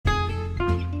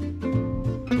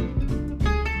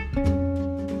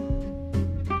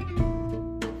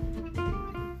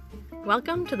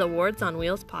Welcome to the Wards on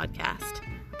Wheels podcast,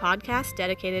 a podcast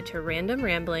dedicated to random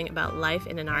rambling about life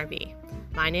in an RV.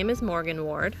 My name is Morgan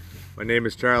Ward. My name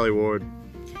is Charlie Ward.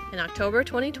 In October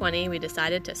 2020, we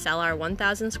decided to sell our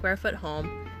 1,000 square foot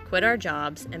home, quit our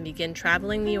jobs, and begin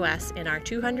traveling the U.S. in our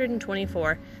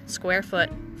 224 square foot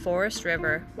Forest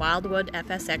River Wildwood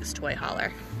FSX toy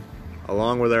hauler.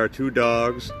 Along with our 2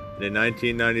 dogs and a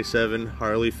 1997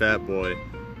 Harley Fat Boy,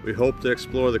 we hope to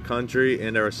explore the country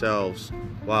and ourselves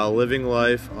while living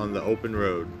life on the open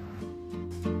road.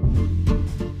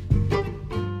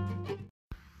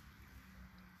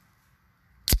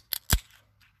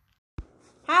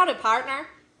 Howdy, partner.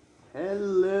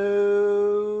 Hello.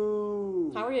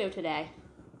 How are you today?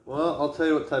 Well, I'll tell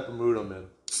you what type of mood I'm in.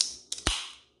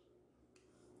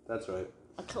 That's right.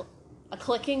 A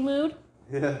clicking mood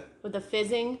Yeah. with a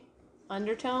fizzing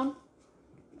undertone?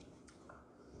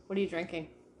 What are you drinking?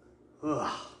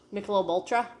 Ugh. Michelob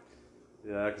Ultra?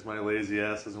 Yeah, because my lazy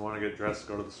ass doesn't want to get dressed to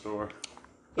go to the store.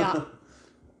 Yeah.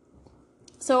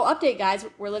 So, update, guys.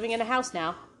 We're living in a house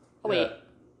now. Oh, wait. Yeah.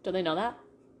 Do they know that?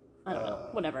 I don't know.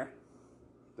 Whatever.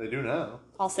 They do now.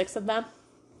 All 6 of them?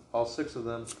 All 6 of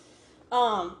them.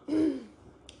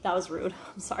 That was rude.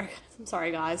 I'm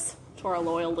sorry, guys. To our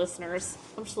loyal listeners.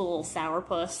 I'm just a little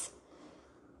sourpuss.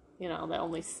 You know, that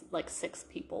only, 6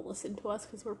 people listen to us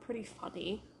because we're pretty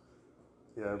funny.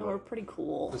 Yeah, And we're pretty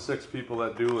cool. the 6 people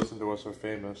that do listen to us are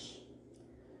famous,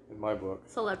 in my book.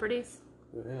 Celebrities?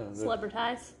 Yeah,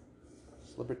 Celebritize?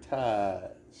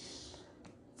 Celebritize.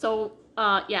 So,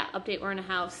 update, we're in a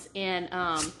house, and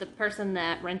the person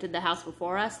that rented the house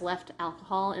before us left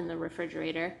alcohol in the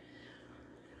refrigerator.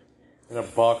 And a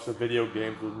box of video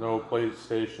games with no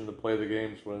PlayStation to play the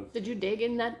games with. Did you dig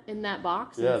in that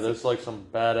box? Yeah, there's like some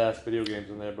badass video games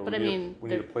in there, but we need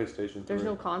a PlayStation 3. There's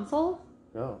no console?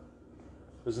 No.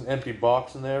 There's an empty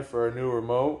box in there for a new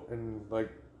remote and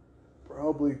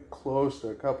probably close to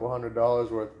a couple $100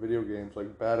 worth of video games,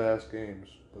 like badass games.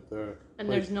 But they're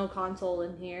there's no console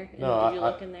in here? No, Did you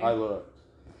look in there? I looked.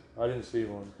 I didn't see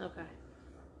one. Okay.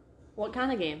 What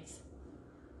kind of games?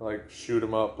 Like shoot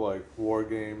 'em up, like war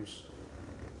games.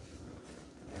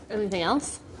 Anything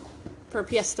else? For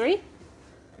PS3?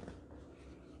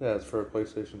 Yeah, it's for a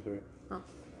PlayStation 3. Oh.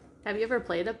 Have you ever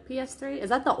played a PS3? Is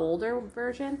that the older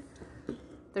version?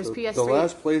 There's PS3. The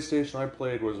last PlayStation I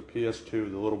played was a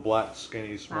PS2, the little black,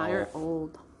 skinny, small. Wow, you're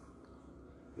old.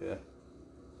 Yeah.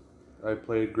 I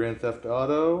played Grand Theft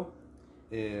Auto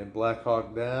and Black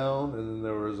Hawk Down, and then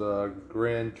there was a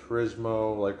Gran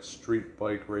Turismo, street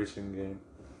bike racing game.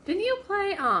 Didn't you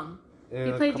play, And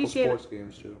you a played couple GTA? sports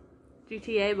games, too.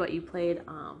 GTA, but you played,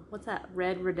 what's that,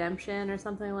 Red Redemption or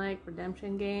something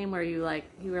Redemption game, where you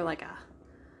were like a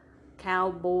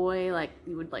cowboy,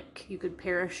 you could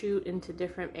parachute into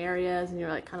different areas, and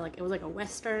you're it was like a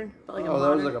Western, but a modern.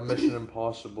 That was like a Mission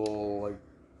Impossible,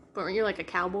 But weren't you like a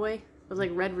cowboy? It was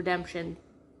like Red Redemption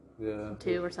yeah,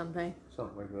 2 or something.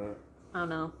 something like that. I don't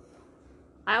know.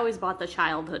 I always bought the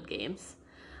childhood games.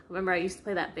 Remember I used to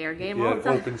play that bear game all Yeah, the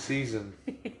time? Open Season.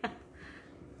 Yeah.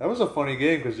 That was a funny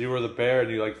game because you were the bear and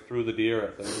you threw the deer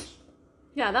at things.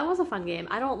 Yeah, that was a fun game.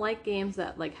 I don't like games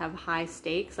that have high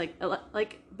stakes.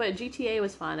 But GTA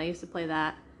was fun. I used to play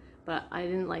that, but I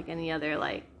didn't like any other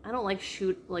I don't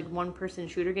like one person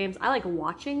shooter games. I like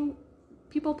watching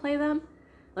people play them.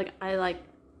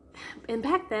 And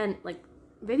back then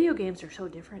video games are so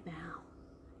different now.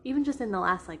 Even just in the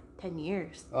last 10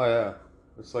 years. Oh yeah,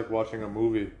 it's like watching a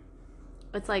movie.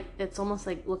 It's almost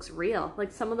looks real.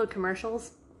 Some of the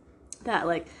commercials that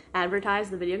advertise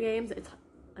the video games,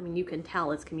 you can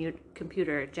tell it's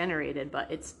computer generated,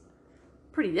 but it's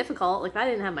pretty difficult. If I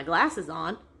didn't have my glasses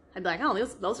on, I'd be like, oh,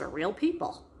 those are real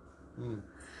people. Mm.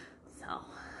 So,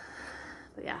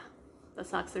 but yeah, that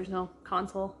sucks. There's no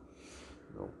console.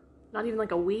 No. Not even a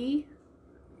Wii.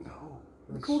 No.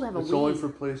 It's cool to have a Wii. It's only for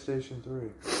PlayStation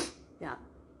 3. Yeah.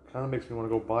 Kind of makes me want to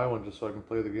go buy one just so I can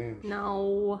play the games.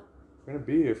 No. We're gonna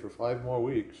be here for 5 more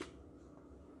weeks.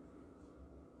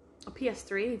 A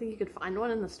PS3? You think you could find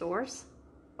one in the stores?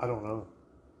 I don't know.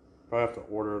 Probably have to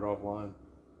order it offline.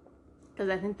 Because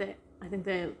I think they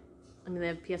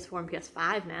have PS4 and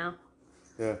PS5 now.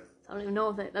 Yeah. So I don't even know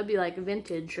if that'd be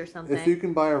vintage or something. If you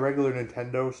can buy a regular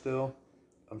Nintendo still,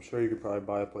 I'm sure you could probably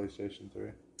buy a PlayStation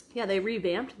 3. Yeah, they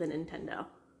revamped the Nintendo.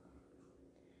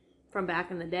 From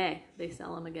back in the day. They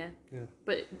sell them again. Yeah.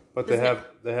 But they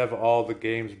have all the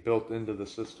games built into the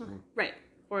system. Right.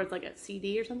 Or it's a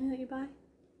CD or something that you buy?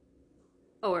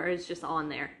 Or it's just on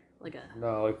there.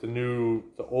 No,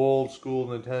 the old school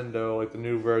Nintendo, the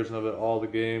new version of it, all the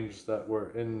games that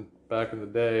were in back in the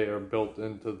day are built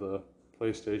into the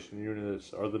PlayStation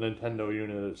unit or the Nintendo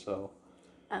unit itself.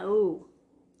 Oh.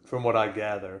 From what I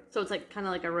gather. So it's like kind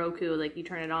of like a Roku. Like you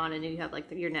turn it on and you have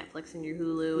like your Netflix and your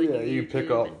Hulu. And Yeah, your you YouTube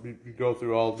pick up, and... you go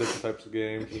through all different types of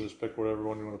games and just pick whatever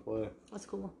one you want to play. That's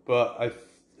cool. But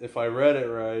if I read it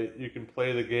right, you can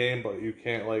play the game, but you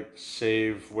can't like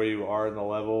save where you are in the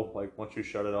level. Like once you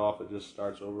shut it off, it just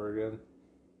starts over again.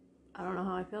 I don't know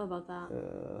how I feel about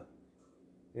that.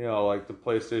 You know, like the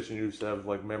PlayStation used to have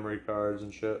like memory cards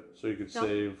and shit, so you could Yep.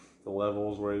 save the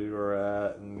levels where you were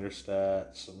at and your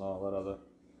stats and all that other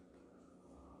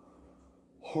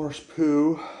horse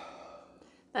poo.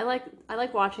 I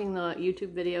like watching the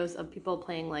YouTube videos of people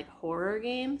playing like horror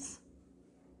games.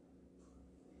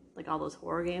 Like all those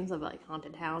horror games of like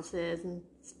haunted houses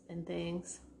and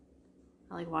things.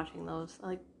 I like watching those.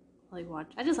 I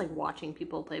just like watching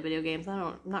people play video games.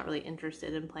 I'm not really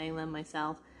interested in playing them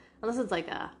myself. Unless it's like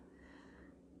a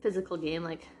physical game.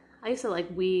 Like I used to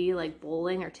like Wii, like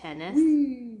bowling or tennis.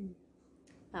 Whee!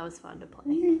 That was fun to play.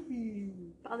 Whee!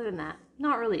 But other than that,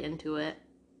 not really into it.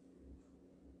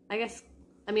 I guess,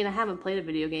 I mean, I haven't played a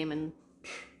video game in...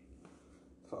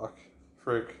 Fuck.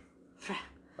 Frick.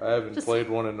 I haven't played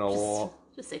one in a while.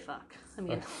 Just say fuck. I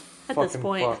mean, at this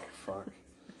point... Fuck.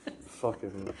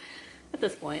 Fucking... At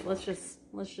this point, let's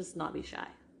just not be shy.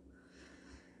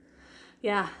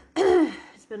 Yeah.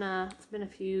 It's been a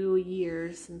few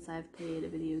years since I've played a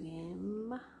video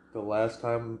game. The last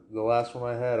one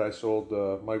I had, I sold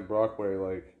Mike Brockway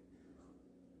like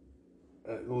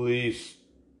at least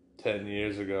 10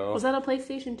 years ago. Was that a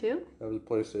PlayStation 2? That was a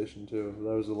PlayStation 2. That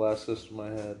was the last system I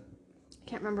had. I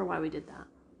can't remember why we did that.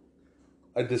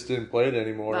 I just didn't play it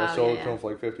anymore. I sold it to him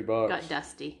for like $50. Got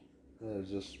dusty. Yeah, it was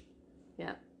just...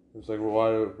 Yeah. It was like,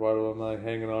 well, why am I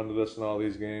hanging on to this and all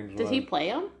these games? Did he play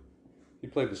them? He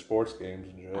played the sports games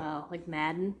and shit. Oh, like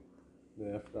Madden?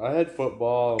 Yeah. I had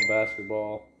football and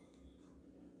basketball.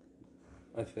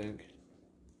 I think.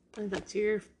 I think that's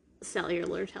your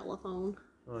cellular telephone.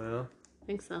 Oh, yeah? I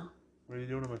think so. What are you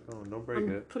doing on my phone? Don't break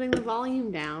I'm it. putting the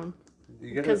volume down.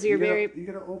 Because you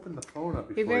gotta open the phone up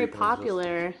before You're very you can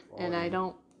popular, adjust the and I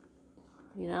volume.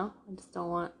 don't, I just don't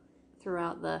want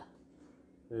throughout the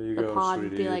There you the go, pod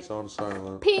sweetie. be like, It's on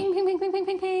silent. ping, ping, ping, ping, ping,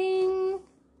 ping, ping.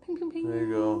 Ping, ping, ping. There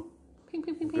you go. Ping,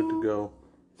 ping, ping, Good to ping. go.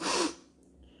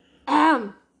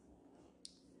 Yeah.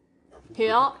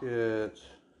 Kit.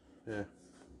 Yeah.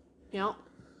 Yeah.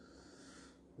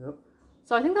 Yep.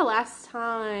 So I think the last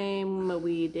time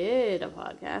we did a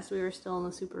podcast, we were still in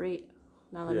the Super 8.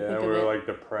 Now that I Yeah, think we of were it. like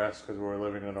depressed because we were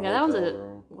living in a Yeah, that hotel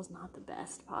room. was not the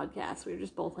best podcast. We were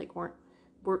just both like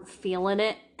weren't feeling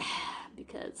it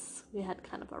because we had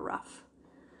kind of a rough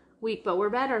week, but we're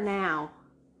better now.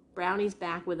 Brownie's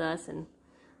back with us, and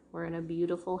we're in a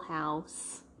beautiful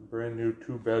house. Brand new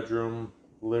 2-bedroom,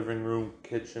 living room,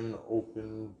 kitchen,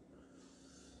 open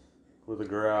with a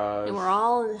garage. And we're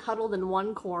all huddled in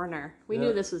one corner. We Yeah.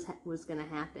 knew this was going to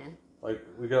happen. Like,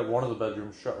 we got one of the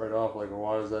bedrooms shut right off. Like,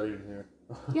 why is that even here?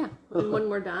 Yeah. And when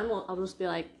we're done, I'll just be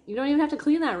like, you don't even have to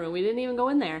clean that room. We didn't even go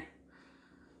in there.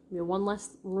 We have one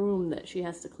less room that she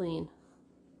has to clean.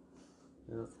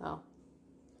 Yeah. So,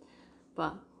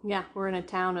 but yeah, we're in a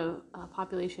town of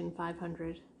population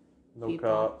 500. No people.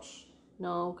 cops.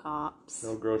 No cops.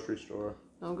 No grocery store.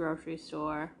 No grocery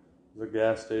store. There's a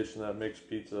gas station that makes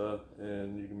pizza,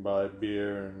 and you can buy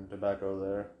beer and tobacco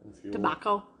there and fuel.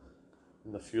 Tobacco.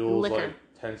 And the fuel's Liquor. like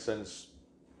 10 cents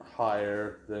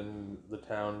higher than the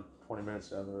town 20 minutes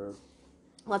down the road.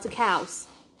 Lots of cows.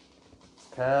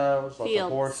 Cows, lots Fields.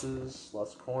 of horses,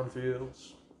 lots of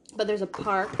cornfields. But there's a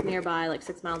park nearby, like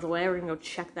 6 miles away. We're gonna go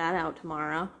check that out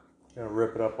tomorrow. Gonna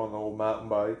rip it up on the old mountain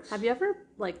bikes. Have you ever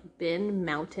like been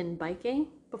mountain biking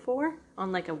before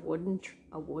on like a wooden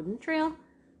trail,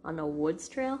 on a woods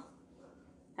trail?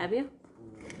 Have you?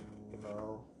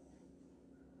 No.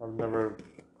 I've never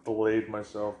belayed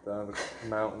myself down a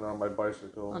mountain on my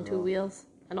bicycle. On 2 wheels?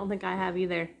 I don't think I have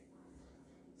either.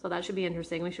 So that should be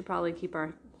interesting. We should probably keep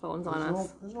our phones on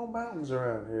us. There's no mountains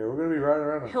around here. We're gonna be riding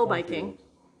around a Hill cornfield. biking.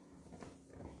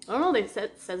 I don't know. They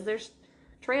says there's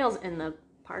trails, and the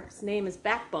park's name is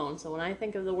Backbone. So when I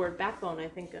think of the word backbone, I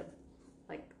think of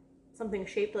like something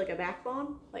shaped like a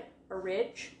backbone, like a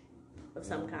ridge of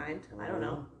some kind. I don't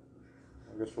know.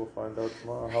 I guess we'll find out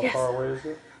tomorrow. How Yes. far away is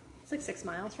it? It's like 6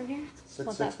 miles from here. It's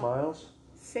not 6 that far. miles?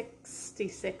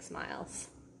 66 miles.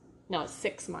 No, it's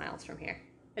 6 miles from here.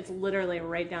 It's literally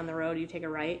right down the road. You take a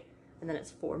right, and then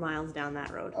it's 4 miles down that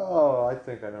road. Oh, I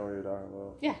think I know what you're talking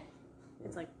about. Yeah.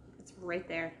 It's like, it's right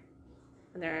there.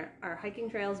 And there are hiking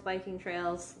trails, biking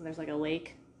trails, and there's like a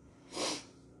lake.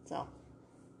 So,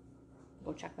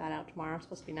 go check that out tomorrow. It's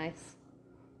supposed to be nice.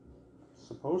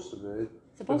 Supposed to be.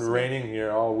 It's Supposed been to be. raining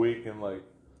here all week and like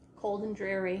Cold and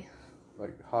dreary.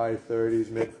 high 30s,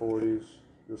 mid 40s.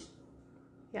 Just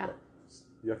Yeah.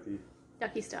 yucky.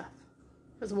 Yucky stuff.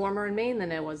 It was warmer in Maine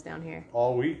than it was down here.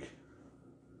 All week.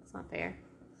 It's not fair.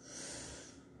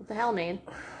 What the hell, Maine?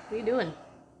 What are you doing?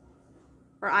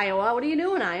 Or Iowa? What are you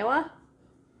doing, Iowa?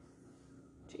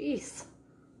 Jeez.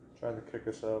 Trying to kick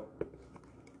us out.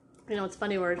 You know, it's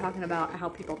funny, we were talking about how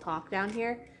people talk down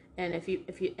here, and if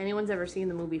anyone's ever seen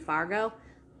the movie Fargo,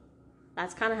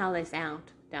 that's kind of how they sound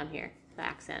down here, the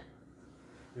accent.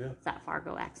 Yeah. It's that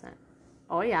Fargo accent.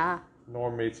 Oh, yeah.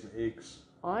 Norm made some eggs.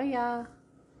 Oh, yeah.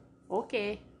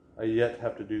 Okay. I yet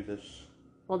have to do this.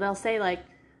 Well, they'll say, like,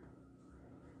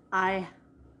 how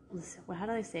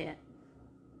do I say it?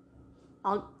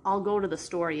 I'll go to the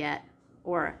store yet,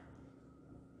 or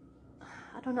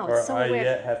I don't know. It's so I weird.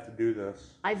 yet have to do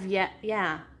this.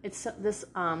 Yeah. It's this.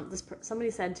 Somebody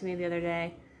said to me the other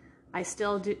day, I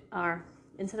still do. Or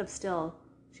instead of still,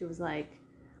 she was like,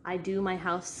 I do my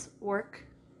housework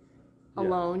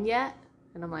alone yet,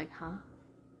 and I'm like, huh?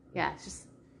 Yeah.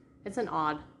 It's an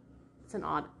odd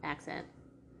accent.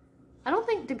 I don't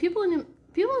think people in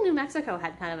New Mexico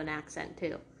had kind of an accent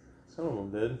too. Some of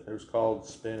them did. It was called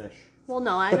Spanish. Well,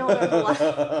 no, I know there's a lot.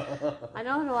 I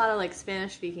know there's a lot of like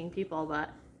Spanish-speaking people, but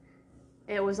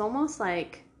it was almost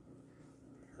like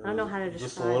I don't know how to describe it.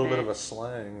 Just a little bit of a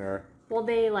slang, or well,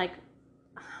 they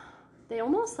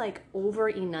almost like over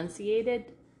enunciated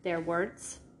their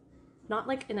words, not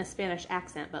like in a Spanish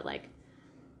accent, but like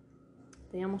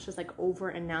they almost just like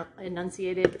over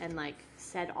enunciated and like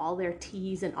said all their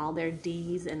T's and all their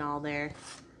D's and all their.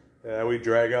 Yeah, we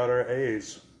drag out our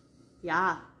A's.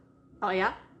 Yeah. Oh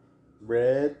yeah.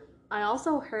 Red. I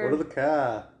also heard. Go to the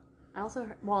car.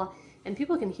 Well, and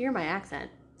people can hear my accent,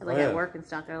 like at work and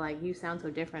stuff. They're like, "You sound so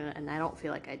different," and I don't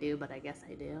feel like I do, but I guess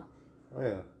I do. Oh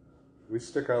yeah, we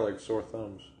stick out like sore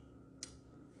thumbs.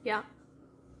 Yeah.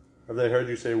 Have they heard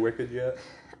you say "wicked" yet?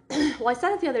 Well, I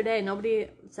said it the other day. Nobody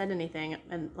said anything,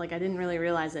 and like I didn't really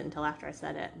realize it until after I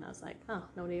said it, and I was like, "Oh,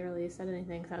 nobody really said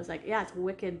anything." So I was like, "Yeah, it's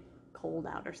wicked cold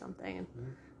out or something," and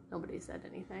nobody said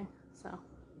anything. So.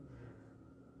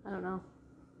 I don't know.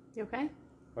 You okay?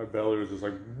 My belly was just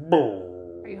like,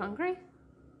 boom. Are you hungry?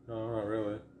 No, not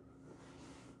really.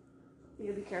 You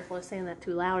gotta be careful of saying that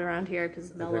too loud around here because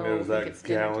Bella I think it was will think it's that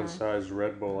dinner time. gallon-sized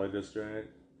Red Bull I just drank.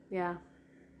 Yeah.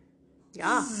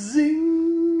 Yeah.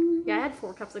 Zing! Yeah, I had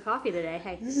 4 cups of coffee today.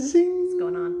 Hey, Zing! what's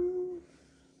going on?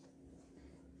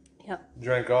 Yep.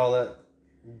 Drank all that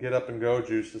get up and go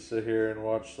juice to sit here and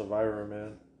watch Survivor,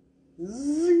 man.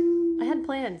 Zing! I had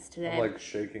plans today. I'm like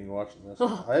shaking watching this.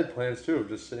 I had plans too, of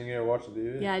just sitting here watching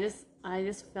TV. Yeah, I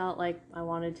just felt like I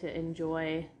wanted to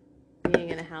enjoy being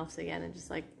in a house again and just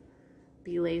like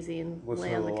be lazy and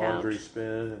lay on the couch. Laundry spin.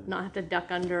 And... not have to duck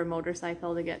under a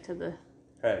motorcycle to get to the...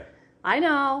 Hey. I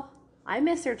know. I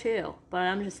miss her too, but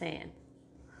I'm just saying.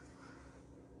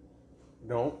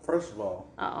 Don't, first of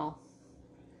all. Uh-oh.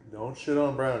 Don't shit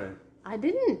on Brownie. I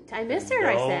didn't. I missed her,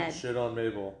 I said. Don't shit on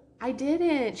Mabel. I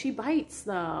didn't. She bites,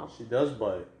 though. She does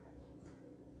bite.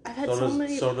 I've had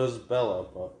So does Bella,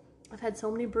 but... I've had so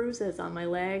many bruises on my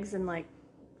legs and, like,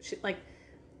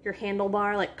 your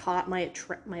handlebar, like, caught my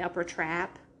upper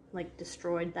trap, like,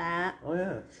 destroyed that. Oh,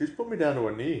 yeah. She's put me down to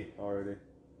a knee already.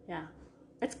 Yeah.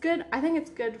 It's good. I think it's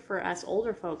good for us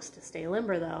older folks to stay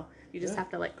limber, though. You just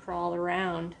have to, like, crawl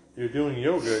around. You're doing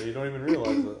yoga and you don't even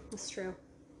realize it. It's true.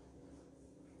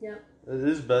 Yep. It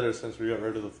is better since we got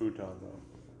rid of the futon, though.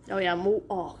 Oh, yeah.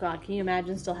 Oh, God. Can you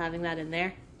imagine still having that in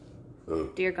there?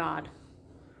 Dear God.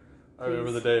 I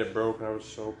remember the day it broke and I was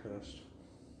so pissed.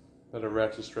 Had a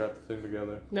ratchet strap the thing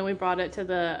together. Then we brought it to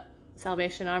the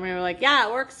Salvation Army and we were like, yeah,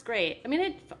 it works great. I mean,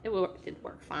 it did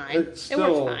work fine. It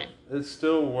worked fine. It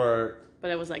still worked.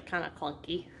 But it was like kind of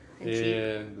clunky and cheap.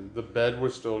 And the bed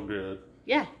was still good.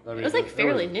 Yeah. I mean, it was like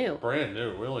fairly new. Brand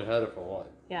new. We only had it for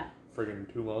what? Yeah.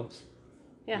 Friggin' 2 months.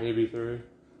 Yeah. Maybe 3.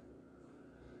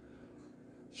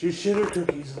 She shit her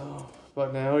cookies though.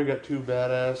 But now we got 2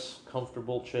 badass,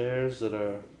 comfortable chairs that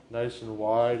are nice and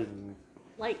wide and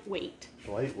lightweight.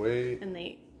 And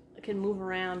they can move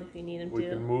around if you need them to. We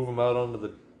can move them out onto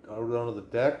the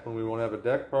deck when we want to have a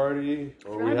deck party,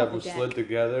 or we have them slid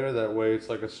together. That way, it's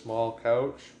like a small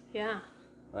couch. Yeah.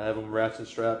 I have them ratchet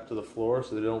strapped to the floor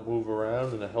so they don't move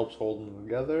around, and it helps hold them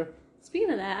together.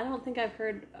 Speaking of that, I don't think I've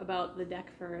heard about the deck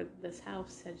for this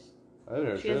house.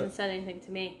 She hasn't said anything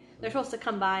to me. They're supposed to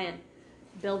come by and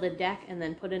build a deck and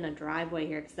then put in a driveway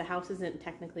here because the house isn't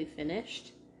technically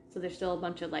finished. So there's still a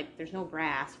bunch of there's no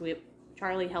grass.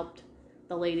 Charlie helped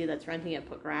the lady that's renting it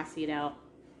put grass seed out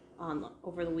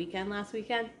over the last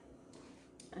weekend.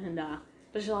 And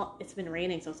but it's been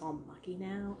raining, so it's all mucky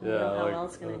now. I don't know how well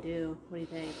it's gonna do. What do you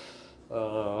think?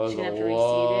 There's a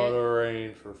lot of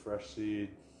rain for fresh seed.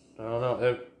 I don't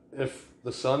know. If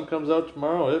the sun comes out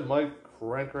tomorrow, it might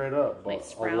crank right up. Might But a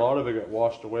sprout. lot of it got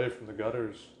washed away from the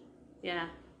gutters. Yeah.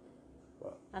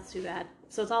 But, That's too bad.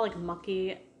 So it's all like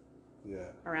mucky yeah.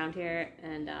 around here,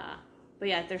 and but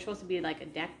yeah, there's supposed to be like a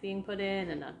deck being put in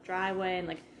and a driveway, and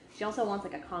like she also wants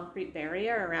like a concrete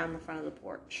barrier around the front of the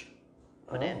porch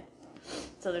put in.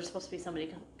 So there's supposed to be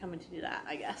somebody coming to do that,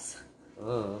 I guess.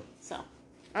 So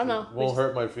I don't know. Won't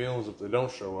hurt my feelings if they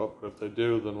don't show up, but if they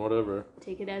do, then whatever.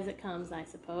 Take it as it comes, I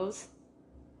suppose.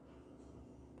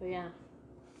 But yeah.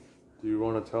 Do you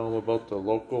want to tell them about the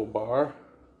local bar?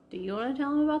 Do you want to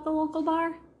tell them about the local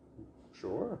bar?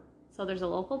 Sure. So there's a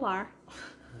local bar.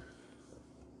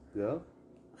 Yeah.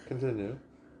 Continue.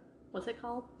 What's it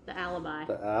called? The Alibi.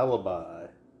 The Alibi.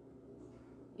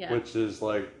 Yeah. Which is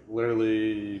like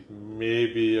literally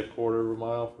maybe a quarter of a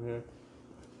mile from here.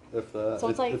 If that. So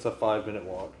it's a 5-minute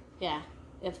walk. Yeah,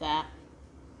 if that.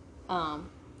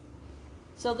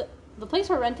 So the place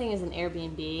we're renting is an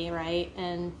Airbnb, right?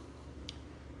 And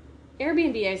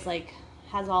Airbnb is like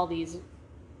has all these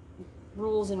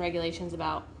rules and regulations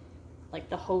about like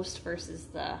the host versus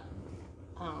the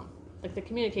like the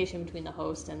communication between the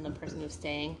host and the person who's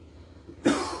staying.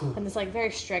 And it's like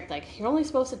very strict, like you're only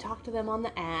supposed to talk to them on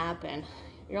the app, and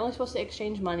you're only supposed to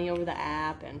exchange money over the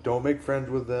app, and Don't make friends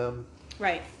with them.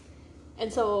 right.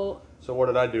 And so what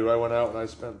did I do? I went out and I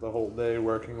spent the whole day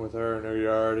working with her in her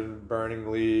yard and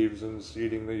burning leaves and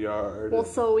seeding the yard. well,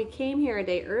 so we came here a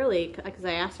day early because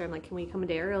I asked her, I'm like, can we come a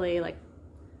day early, like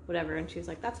whatever, and she was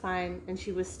like, that's fine. And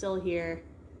she was still here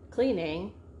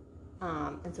cleaning,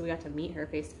 and so we got to meet her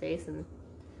face to face, and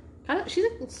kind of she's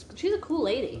a cool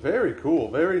lady, Very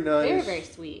cool, very nice, very very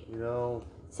sweet. You know,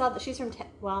 Saw that she's from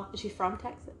is she from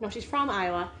Texas? No, she's from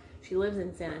Iowa. She lives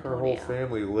in San Antonio. her whole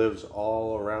family lives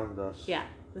all around us. Yeah,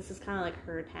 this is kind of like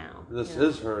her town. This you know?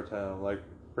 is her town. Like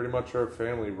pretty much her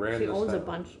family ran She this owns town.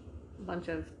 a bunch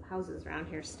of houses around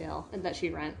here still, and that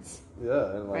she rents. Yeah,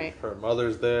 and like Right. her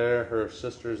mother's there, her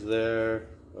sister's there,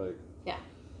 like. Yeah.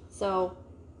 So,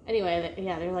 anyway,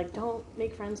 they're like, don't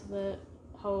make friends with the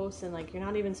host, and like, you're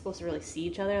not even supposed to really see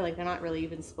each other. Like, they're not really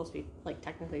even supposed to be, like,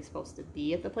 technically supposed to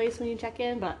be at the place when you check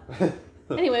in. But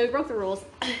anyway, we broke the rules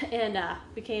and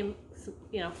became,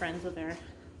 friends with her.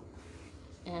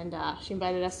 And she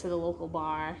invited us to the local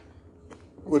bar,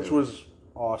 Which was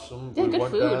awesome. Yeah, We good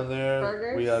went food. down there.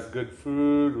 Burgers. We had good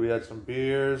food. We had some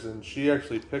beers, and she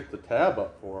actually picked the tab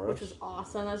up for us. which was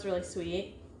awesome. That was really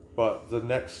sweet. But the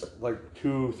next,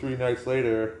 2-3 nights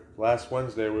later, last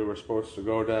Wednesday, we were supposed to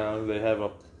go down. They have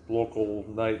a local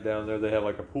night down there. They have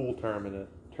like a pool tournament.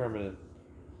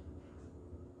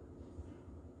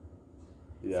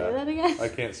 Yeah. Say that again. I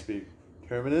can't speak.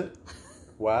 Tournament?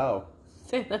 Wow.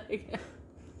 Say that again.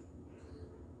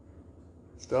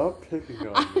 Stop picking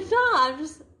on I'm me. not. I'm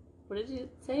just. What did you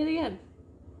say it again?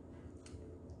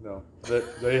 No.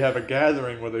 They have a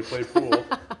gathering where they play pool.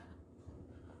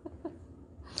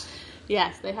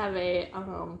 Yes, they have a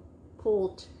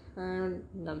pool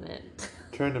tournament.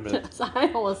 Tournament. So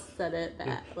I almost said it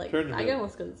that like Tournament. I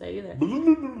almost couldn't say it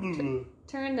either.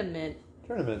 Tournament.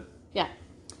 Tournament. Yeah.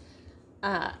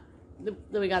 That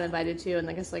we got invited to, and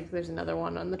I guess like there's another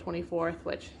one on the 24th,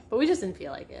 but we just didn't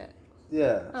feel like it.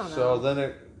 Yeah. I don't So know. then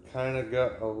it kind of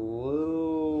got a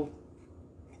little.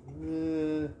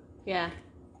 Yeah,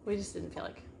 we just didn't feel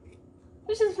like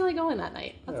going that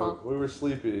night. That's Yeah, all. we were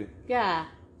sleepy. Yeah,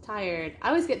 tired. I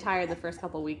always get tired the first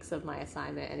couple weeks of my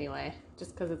assignment anyway,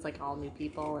 just because it's like all new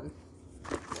people and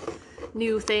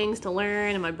new things to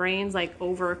learn, and my brain's like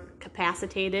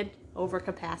overcapacity.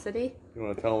 You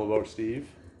want to tell them about Steve?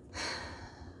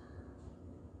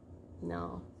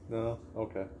 No, No.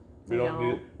 Okay. We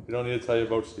don't. We don't need to tell you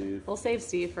about Steve. we'll save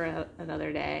Steve for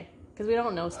another day because we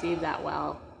don't know Steve that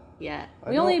well yet.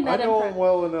 I know him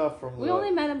well enough from. We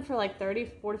only met him for like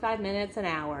 45 minutes, an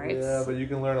hour. Yeah, but you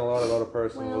can learn a lot about a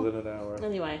person Well, within an hour.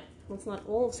 Anyway,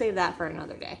 we'll save that for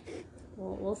another day.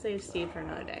 We'll save Steve for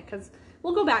another day because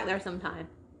we'll go back there sometime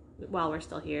while we're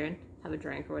still here and have a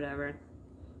drink or whatever,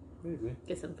 Maybe.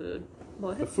 get some food.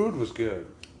 The food was good.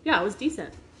 Yeah, it was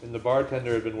decent. And the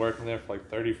bartender had been working there for like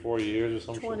 34 years or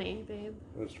something. 20, babe.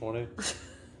 It was 20?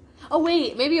 Oh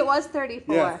wait, maybe it was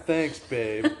 34. Yeah, thanks,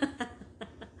 babe.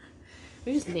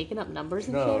 We're just making up numbers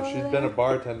and shit No, over she's there? been a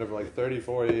bartender for like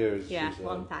 34 years. Yeah, she said.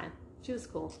 long time. She was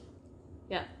cool.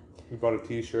 Yeah, You bought a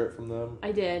t-shirt from them?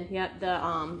 I did. Yep.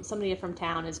 The somebody from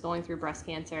town is going through breast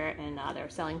cancer, and they're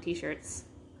selling T-shirts.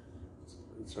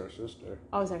 It's her sister.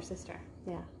 Oh, it's our sister.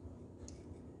 Yeah.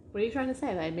 What are you trying to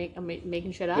say? That I'm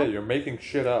making shit up? Yeah, you're making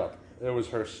shit up. It was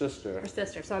her sister Her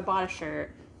sister. So I bought a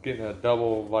shirt. getting a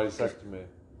double vasectomy.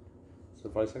 Is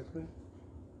it vasectomy?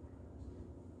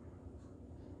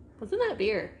 What's in that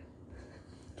beer?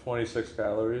 26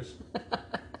 calories.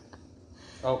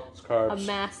 Oh, it's A carbs.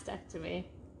 mastectomy.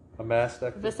 A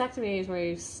mastectomy. Vasectomy is where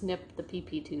you snip the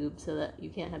pee tube so that you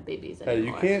can't have babies Hey,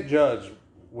 anymore. you can't judge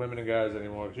women and guys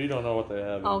anymore because you don't know what they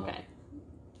have anymore. Okay.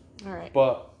 All right.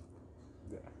 But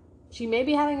She may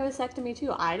be having a vasectomy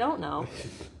too. I don't know.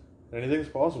 anything's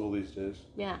possible these days.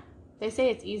 Yeah. They say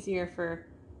it's easier for,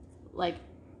 like...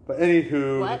 But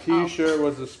anywho, What? the T-shirt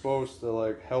was supposed to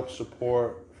like help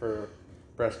support for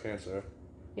breast cancer.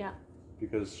 Yeah.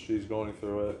 Because she's going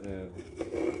through it,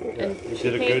 and And you she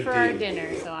did a paid good for our deed.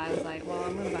 dinner, so I was like, well,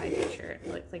 I'm going to buy a t-shirt.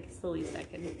 Like it's the least I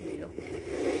can do.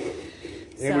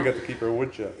 And we got to keep her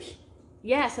wood chips.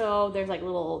 Yeah, so there's like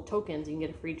little tokens. You can get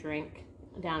a free drink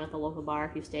down at the local bar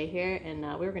if you stay here, and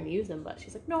we were going to use them, but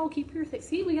she's like, no, keep your thing.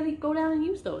 See, we got to go down and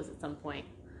use those at some point.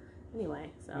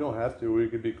 Anyway, so. You don't have to. We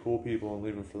could be cool people and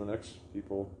leave them for the next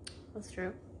people. That's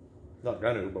true. Not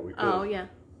gonna, but we could. Oh, yeah.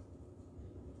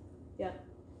 Yeah.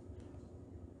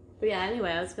 But yeah,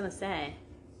 anyway, I was going to say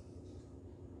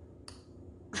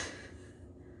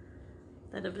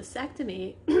that a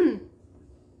vasectomy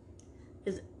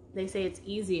is, they say it's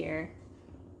easier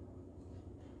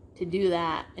to do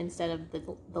that instead of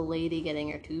the lady getting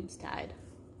her tubes tied.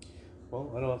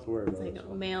 Well, I don't have to worry It's about like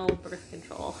it. male birth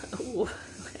control. Ooh.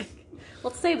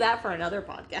 Let's save that for another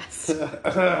podcast.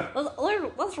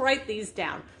 Let's write these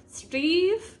down.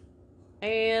 Steve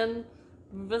and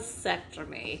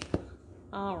vasectomy.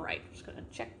 All right, just gonna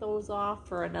check those off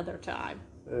for another time.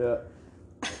 Yeah.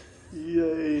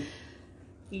 Yay.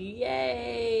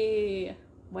 Yay!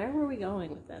 Where were we going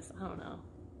with this? I don't know.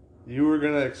 You were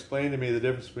gonna explain to me the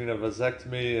difference between a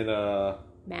vasectomy and a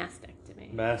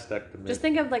Mastectomy. mastectomy. Just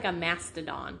think of like a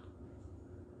mastodon,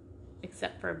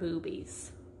 except for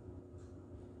boobies.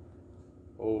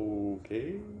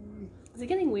 Okay. Is it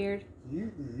getting weird?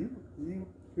 You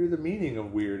hear the meaning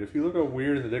of weird. If you look up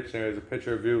weird in the dictionary, there's a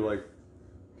picture of you like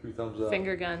 2 thumbs up.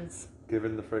 Finger guns.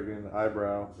 Giving the friggin'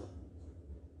 eyebrow.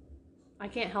 I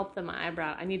can't help them. My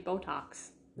eyebrow. I need Botox.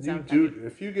 Is that You what that means? do.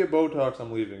 If you get Botox,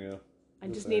 I'm leaving you. I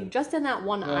just need just in that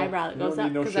one No, eyebrow that you don't goes up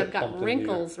need no because shit I've got pumped into you.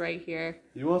 wrinkles right here.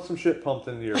 You want some shit pumped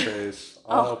into your face?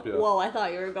 I'll help you. Whoa! I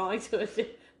thought you were going to a.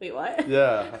 Wait, what?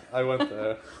 Yeah, I went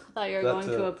there. I thought you were going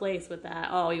to a place with that.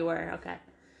 Oh, you were. Okay.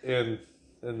 And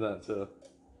that too.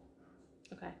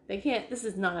 Okay. They can't. This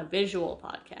is not a visual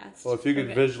podcast. Well, if you could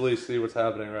Okay. visually see what's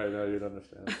happening right now, you'd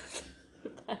understand.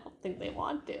 I don't think they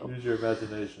want to. Use your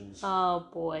imaginations. Oh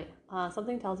boy.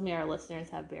 Something tells me our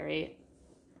listeners have very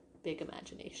big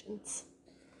imaginations.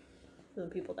 The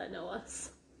people that know us.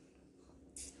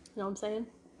 You know what I'm saying?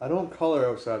 I don't color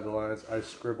outside the lines. I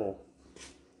scribble.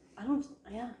 I don't.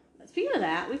 Yeah. Speaking of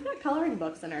that, we've got coloring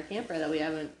books in our camper that we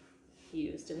haven't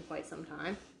used in quite some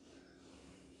time.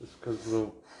 It's because the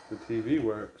TV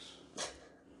works.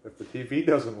 If the TV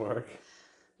doesn't work,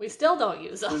 We still don't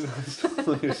use them.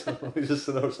 we just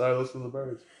sit outside and listen to the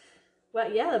birds.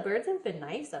 Well, yeah, the birds have been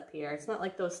nice up here. It's not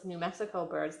like those New Mexico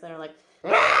birds that are like.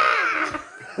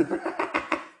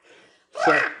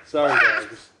 Sorry,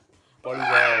 dogs. Buddy's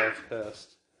all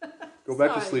pissed. Go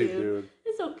back to Sorry, sleep, dude. dude.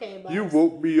 It's okay, Bugs. You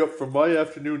woke me up from my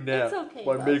afternoon nap It's okay,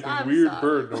 by Bugs. making I'm weird sorry.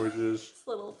 bird noises. His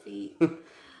little feet.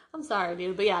 I'm sorry,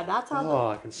 dude, but yeah, that's how Oh,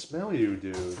 I can smell you,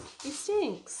 dude. he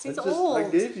stinks. He's I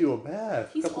old. gave you a bath.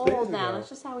 He's a couple old days now. ago. That's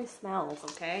just how he smells,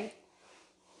 okay?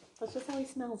 That's just how he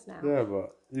smells now. Yeah,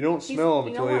 but you don't smell him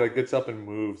you until know he what? like gets up and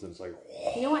moves, and it's like.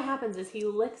 You know what happens is he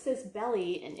licks his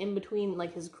belly and in between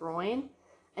like his groin,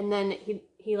 and then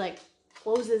he like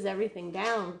closes everything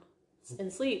down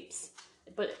and sleeps,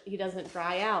 but he doesn't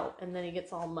dry out, and then he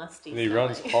gets all musty. And he smelling.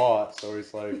 runs hot, so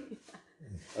he's like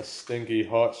a stinky,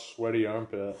 hot, sweaty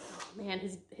armpit. Man,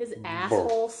 his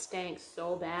asshole stank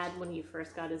so bad when he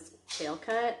first got his tail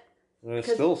cut. And it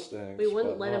 'Cause still stinks. we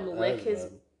wouldn't but let him not lick as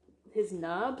bad. his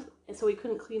nubs, and so he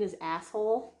couldn't clean his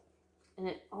asshole. And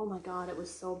it, oh my god, it was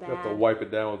so You have to bad. wipe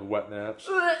it down with wet naps.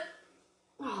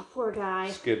 Oh, poor guy.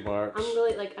 Skid marks. I'm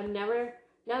really like I've never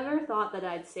thought that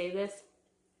I'd say this.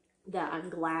 That I'm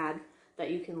glad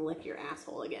that you can lick your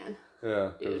asshole again.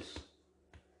 Yeah, Dude. because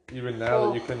even now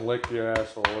that you Oh. can lick your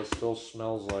asshole, it still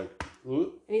smells like. And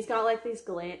he's got like this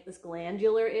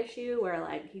glandular issue where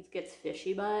like he gets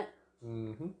fishy butt,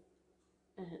 Mm-hmm.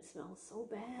 and it smells so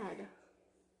bad.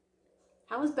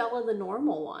 How is Bella the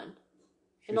normal one?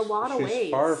 In a lot of ways. She's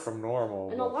far from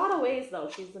normal. In a lot of ways, though,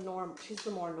 she's the norm. She's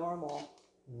the more normal.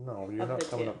 No, you're of not the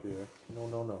coming two. up here.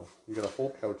 No. You got a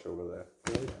whole couch over there.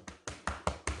 Go down.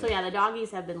 So yeah, the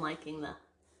doggies have been liking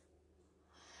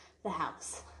the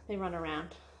house. They run around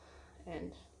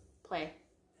and play.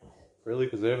 Really?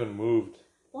 Because they haven't moved.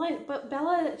 Well, but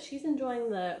Bella, she's enjoying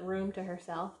the room to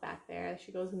herself back there.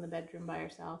 She goes in the bedroom by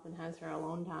herself and has her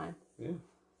alone time. Yeah.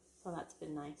 So that's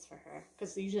been nice for her.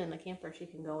 Because usually in the camper, she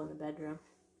can go in the bedroom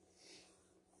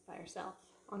by herself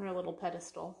on her little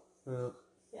pedestal. Yeah.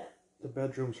 Yeah. The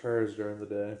bedroom's hers during the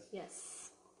day.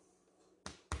 Yes.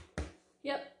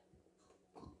 Yep.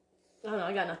 I don't know.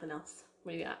 I got nothing else.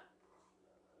 What do you got?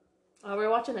 We were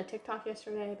watching a TikTok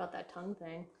yesterday about that tongue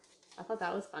thing. I thought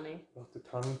that was funny. About the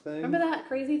tongue thing? Remember that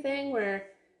crazy thing where,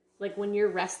 like, when you're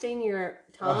resting your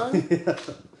tongue, yeah.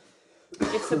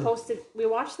 it's supposed to... We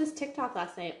watched this TikTok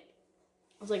last night.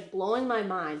 It was, like, blowing my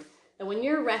mind. That when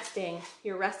you're resting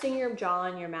your jaw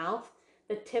and your mouth,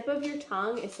 the tip of your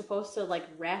tongue is supposed to, like,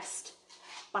 rest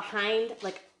behind,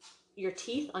 like, your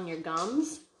teeth on your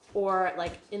gums, or,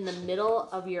 like, in the middle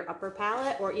of your upper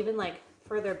palate, or even, like,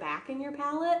 further back in your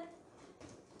palate.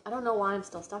 I don't know why I'm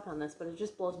still stuck on this, but it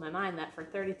just blows my mind that for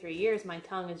 33 years, my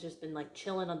tongue has just been, like,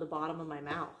 chilling at the bottom of my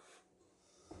mouth.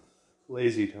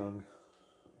 Lazy tongue.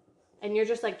 And you're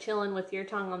just, like, chilling with your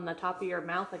tongue on the top of your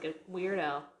mouth like a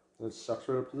weirdo. It sucks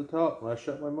right up to the top. When I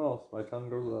shut my mouth, my tongue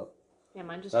goes up. Yeah,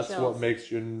 mine just That's chills. what makes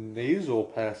your nasal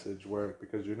passage work,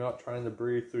 because you're not trying to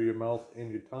breathe through your mouth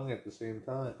and your tongue at the same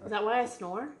time. Is that why I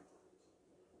snore?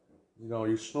 You know,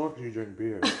 you snore because you drink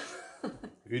beer.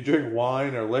 If you drink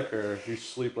wine or liquor, you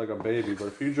sleep like a baby. But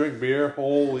if you drink beer,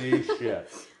 holy shit.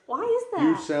 Why is that?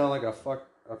 You sound like a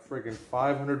freaking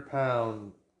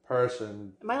 500-pound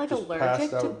person. Am I, like, just allergic passed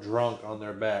to... out drunk on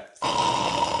their back.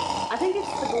 I think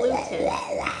it's the gluten.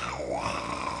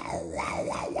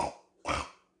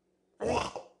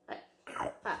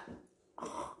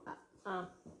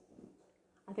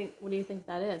 I think, what do you think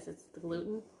that is? It's the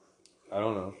gluten? I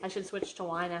don't know. I should switch to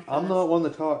wine after I'm this. not one to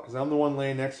talk, because I'm the one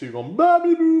laying next to you going,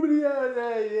 "Bobbity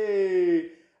boobity,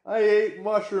 I ate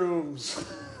mushrooms."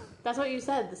 That's what you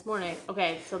said this morning.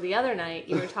 Okay, so the other night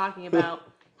you were talking about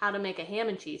how to make a ham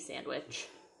and cheese sandwich.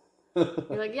 You're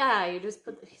like, yeah, you just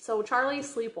put... So Charlie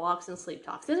sleepwalks and sleep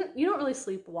talks. You don't really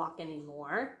sleepwalk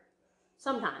anymore.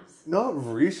 Sometimes. Not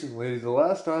recently. The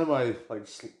last time I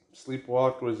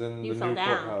sleepwalked was in the Newport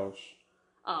house.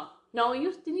 Oh. No,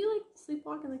 didn't you like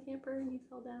sleepwalk in the camper and you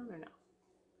fell down, or no?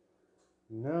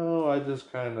 No, I just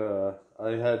I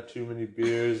had too many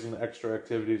beers and extra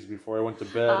activities before I went to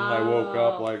bed, and I woke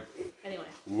up like, anyway.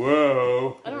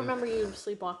 Whoa. I don't remember you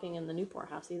sleepwalking in the Newport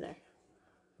house either.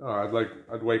 Oh,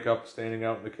 I'd wake up standing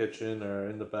out in the kitchen or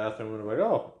in the bathroom and be like,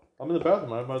 oh, I'm in the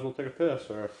bathroom, I might as well take a piss,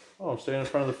 or oh, I'm standing in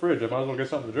front of the fridge, I might as well get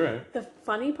something to drink. The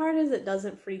funny part is it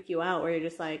doesn't freak you out, where you're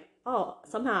just like, oh,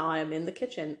 somehow I'm in the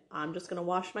kitchen, I'm just gonna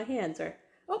wash my hands, or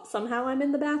oh, somehow I'm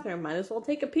in the bathroom, might as well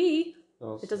take a pee.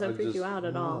 No, it doesn't freak you out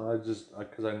at all.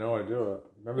 Because I know I do it.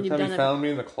 Remember the time you found me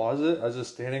in the closet? I was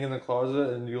just standing in the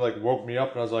closet, and you like woke me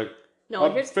up, and I was like, no,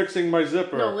 I'm fixing my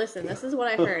zipper. No, listen, this is what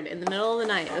I heard in the middle of the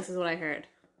night. This is what I heard.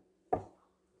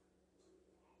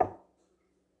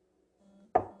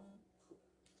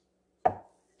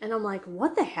 And I'm like,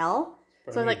 what the hell?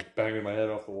 So I'm like banging my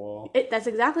head off the wall. That's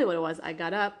exactly what it was. I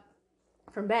got up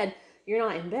from bed. You're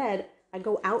not in bed. I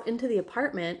go out into the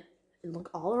apartment and look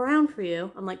all around for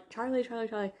you. I'm like, Charlie,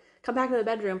 come back to the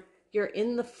bedroom. You're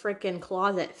in the frickin'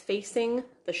 closet facing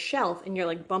the shelf, and you're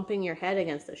like bumping your head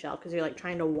against the shelf because you're like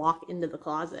trying to walk into the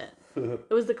closet.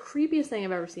 It was the creepiest thing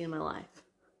I've ever seen in my life.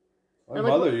 My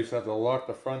mother used to have to lock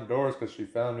the front doors because she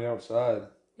found me outside.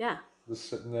 Yeah. Just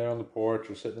sitting there on the porch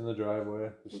or sitting in the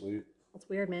driveway to sleep. That's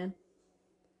weird, man.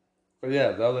 But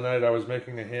yeah, the other night I was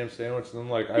making a ham sandwich, and then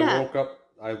like I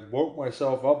woke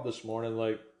myself up this morning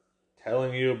like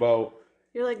telling you about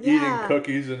eating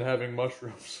cookies and having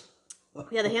mushrooms.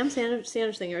 Yeah, the ham sandwich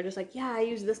thing, you were just like, yeah, I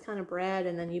use this kind of bread,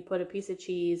 and then you put a piece of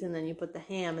cheese, and then you put the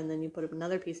ham, and then you put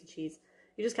another piece of cheese.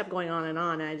 You just kept going on, and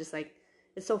I just like,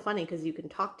 it's so funny because you can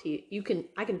talk to you.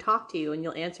 I can talk to you, and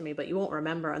you'll answer me, but you won't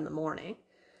remember in the morning.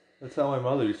 That's how my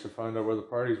mother used to find out where the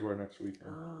parties were next weekend.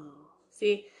 Oh,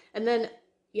 see, and then,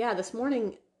 yeah, this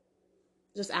morning,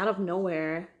 just out of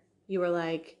nowhere, you were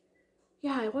like,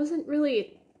 yeah, I wasn't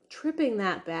really tripping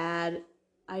that bad.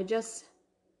 I just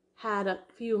had a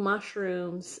few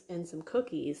mushrooms and some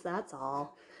cookies, that's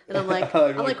all. And I'm like,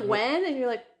 when? And you're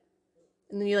like,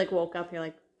 and then you like woke up and you're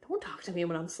like, don't talk to me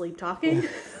when I'm sleep talking.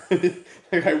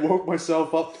 Like I woke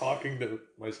myself up talking to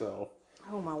myself.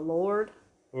 Oh my Lord.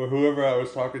 Or whoever I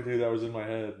was talking to that was in my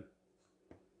head.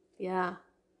 Yeah.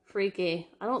 Freaky.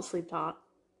 I don't sleep talk.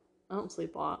 I don't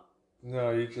sleepwalk.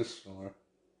 No, you just snore.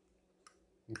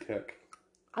 You kick.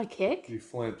 I kick? You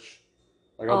flinch.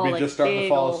 Like I'll be just starting to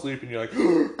fall asleep and you're like,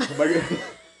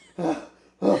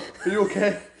 are you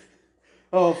okay?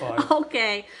 Oh, fine.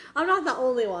 Okay. I'm not the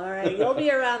only one, alright? You'll be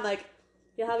around like,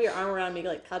 you'll have your arm around me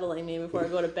like cuddling me before I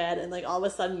go to bed, and like all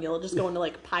of a sudden you'll just go into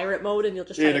like pirate mode and you'll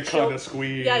just try to choke.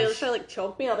 Squeeze. Yeah, you'll try to like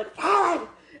choke me. I'll be like, Alan,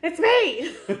 it's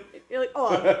me! You're like,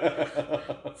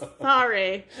 oh,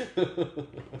 sorry.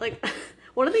 Like,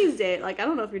 one of these days, like, I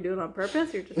don't know if you're doing it on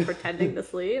purpose. You're just pretending to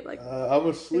sleep. Like, I'm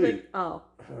asleep. like, oh.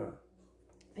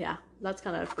 Yeah, that's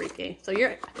kind of freaky. So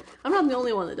I'm not the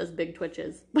only one that does big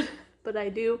twitches, but I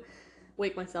do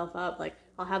wake myself up. Like,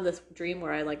 I'll have this dream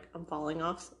where I'm falling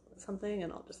off something,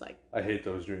 and I'll just like. I hate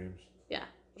those dreams. Yeah,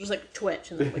 I'll just like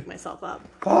twitch and then wake myself up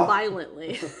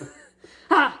violently.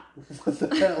 Ha! What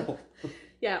the hell?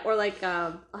 Yeah, or like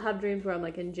I'll have dreams where I'm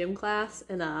like in gym class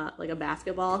and like a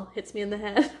basketball hits me in the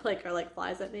head, or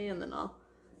flies at me, and then I'll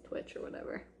twitch or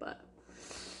whatever. But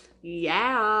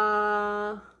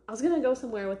yeah. I was gonna go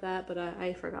somewhere with that, but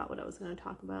I forgot what I was gonna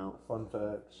talk about. Fun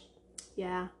facts.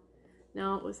 Yeah.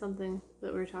 No, it was something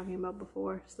that we were talking about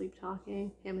before. Sleep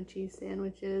talking, ham and cheese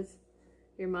sandwiches,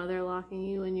 your mother locking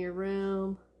you in your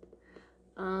room.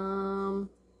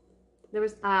 There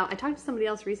was I talked to somebody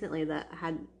else recently that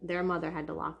had their mother had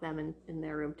to lock them in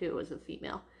their room too. It was a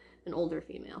female, an older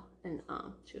female, and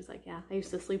she was like, yeah, I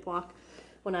used to sleepwalk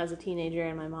when I was a teenager,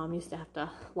 and my mom used to have to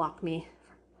lock me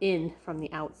in from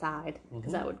the outside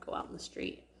because I would go out in the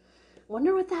street.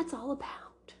 Wonder what that's all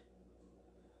about.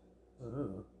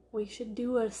 We should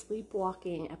do a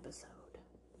sleepwalking episode.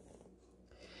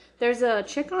 There's a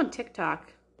chick on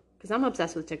TikTok, because I'm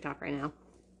obsessed with TikTok right now.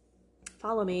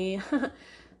 Follow me,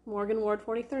 Morgan Ward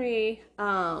 43.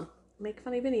 Make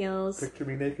funny videos. Picture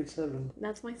me naked 7.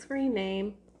 That's my screen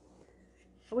name.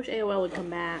 I wish AOL would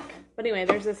come back. But anyway,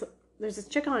 there's this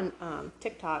chick on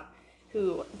TikTok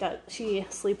she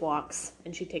sleepwalks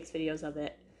and she takes videos of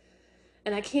it.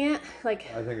 And I can't, I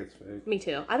think it's fake. Me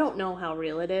too. I don't know how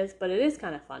real it is, but it is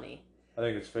kind of funny. I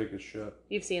think it's fake as shit.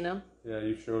 You've seen them? Yeah,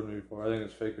 you showed me before. I think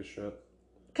it's fake as shit.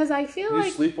 Because I feel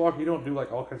you sleepwalk, you don't do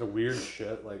all kinds of weird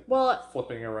shit,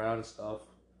 flipping around and stuff.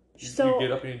 You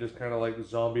get up and you just kind of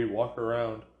zombie walk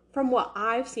around. From what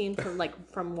I've seen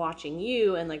from watching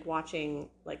you and watching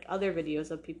other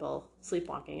videos of people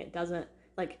sleepwalking, it doesn't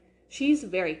she's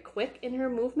very quick in her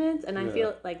movements, and I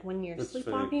feel when you're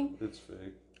sleepwalking, it's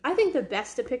fake. I think the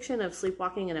best depiction of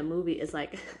sleepwalking in a movie is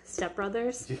Step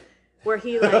Brothers, where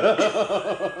he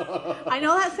I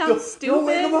know that sounds stupid. Don't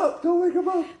wake him up! Don't wake him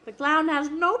up! The clown has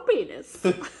no penis.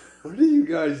 What are you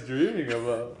guys dreaming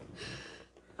about?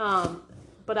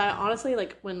 But I honestly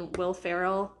when Will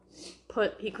Ferrell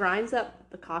he grinds up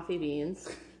the coffee beans,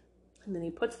 and then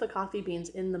he puts the coffee beans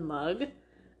in the mug,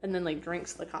 and then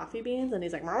drinks the coffee beans, and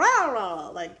he's like,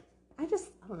 I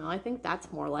don't know. I think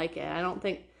that's more like it. I don't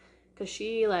think, because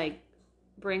she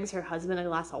brings her husband a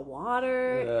glass of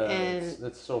water, and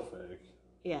it's so fake.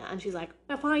 Yeah, and she's like,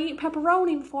 if I eat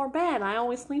pepperoni before bed, I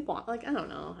always sleepwalk. I don't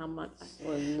know how much,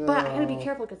 but I gotta be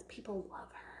careful because people love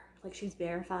her. She's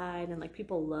verified, and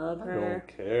people love her. I don't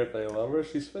care if they love her.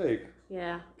 She's fake.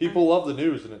 Yeah. People love the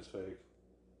news, and it's fake.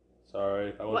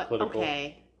 Sorry, I went political.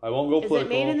 Okay. I won't go political. Is it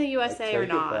made in the USA or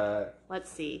not? Back.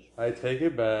 Let's see. I take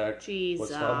it back. Jeez.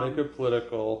 Let's not make it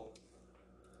political.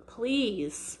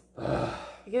 Please.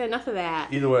 You get enough of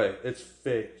that. Either way, it's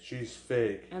fake. She's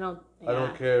fake. I don't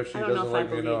care if she doesn't like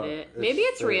me or not. Maybe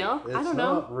it's real. I don't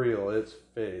know. It's not real. It's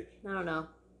fake. I don't know.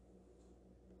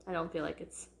 I don't feel like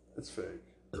it's... It's fake.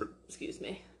 Excuse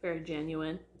me. Very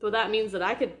genuine. Well, that means that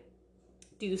I could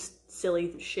do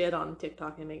silly shit on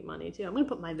TikTok and make money, too. I'm going to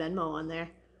put my Venmo on there.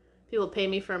 People pay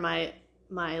me for my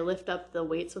lift up the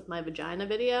weights with my vagina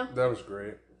video. That was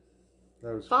great.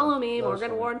 Follow me,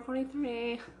 Morgan Ward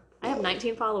 23. I have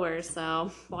 19 followers,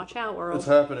 so watch out, world. It's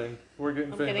happening. We're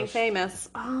getting famous. Getting famous.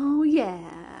 Oh,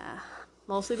 yeah.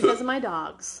 Mostly because of my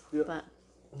dogs. Yep. But,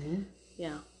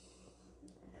 yeah.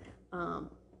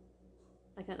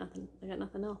 I got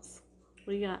nothing else.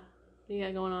 What do you got? What do you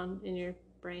got going on in your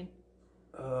brain?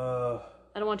 I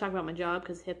don't want to talk about my job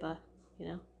because HIPAA,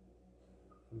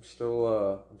 I'm still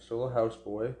a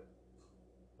houseboy.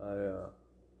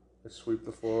 I sweep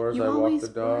the floors. I walk the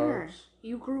dogs.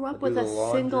 You grew up with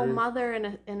a single mother and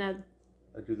a.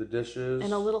 I do the dishes.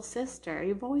 And a little sister.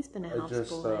 You've always been a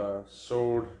houseboy. I just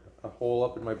sewed a hole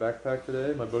up in my backpack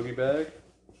today, my boogie bag.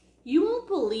 You won't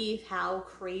believe how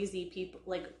crazy people,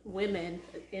 women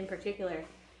in particular,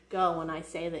 go when I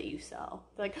say that you sew.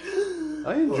 They're like,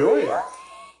 I enjoy it.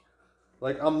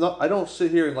 I don't sit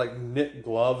here and knit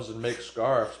gloves and make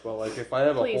scarves, but if I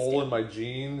have a hole in my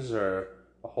jeans or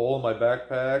a hole in my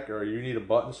backpack or you need a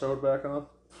button sewed back on.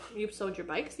 You sewed your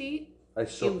bike seat.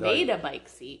 You made a bike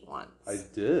seat once. I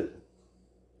did.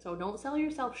 So don't sell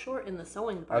yourself short in the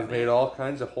sewing department. I've made all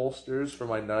kinds of holsters for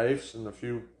my knives and a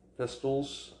few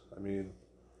pistols.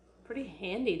 Pretty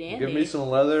handy dandy. Give me some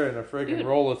leather and a friggin'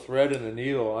 roll of thread and a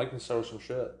needle, and I can sew some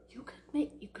shit. You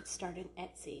could start an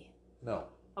Etsy. No.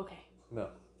 Okay. No.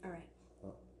 All right.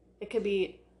 No. It could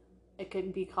be It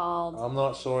could be called I'm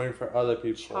not sewing for other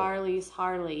people. Charlie's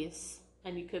Harleys.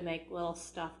 And you could make little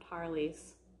stuffed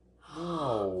Harleys.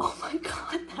 No. Oh my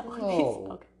god, that would be No.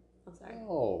 okay. I'm sorry. No.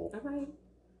 All right.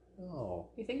 No.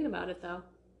 You're thinking about it though.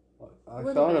 I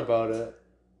thought about it,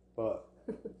 but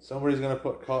somebody's going to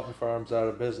put cotton farms out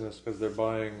of business because they're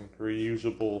buying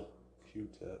reusable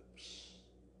Q-tips.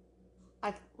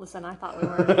 Listen, I thought we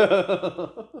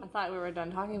were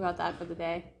done talking about that for the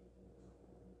day.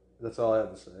 That's all I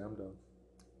had to say. I'm done.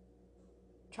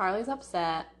 Charlie's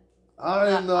upset. I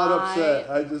am not upset.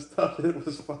 I just thought it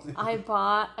was funny.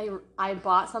 I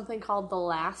bought something called the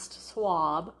Last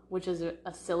Swab, which is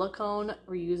a silicone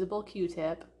reusable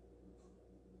Q-tip.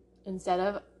 Instead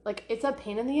of, like, it's a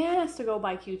pain in the ass to go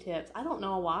buy Q-tips. I don't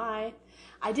know why.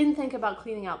 I didn't think about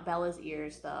cleaning out Bella's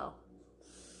ears, though.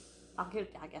 I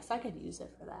guess I could use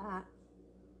it for that.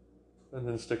 And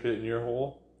then stick it in your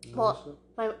hole? Well,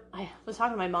 I was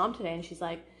talking to my mom today, and she's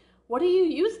like, what do you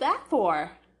use that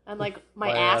for? I'm like,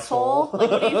 my asshole? Like,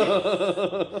 what do you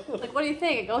like, what do you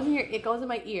think? It goes in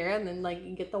my ear, and then, like,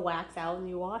 you get the wax out and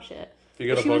you wash it. If you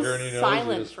get a booger in your nose,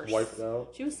 you just wipe it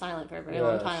out. She was silent for a very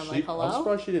long time. I'm like, hello? I'm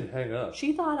surprised she didn't hang up.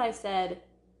 She thought I said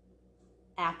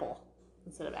apple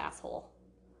instead of asshole,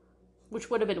 which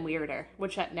would have been weirder,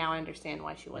 which now I understand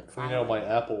why she went silent. Clean out my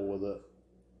apple with it.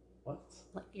 What?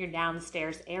 Like your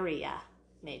downstairs area,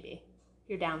 maybe.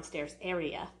 Your downstairs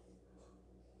area.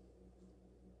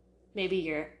 Maybe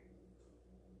your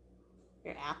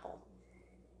apple.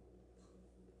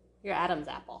 Your Adam's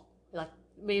apple. Like,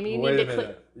 maybe you Wait need a to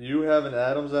minute. You have an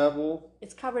Adam's apple?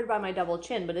 It's covered by my double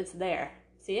chin, but it's there.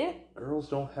 See it? Girls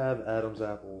don't have Adam's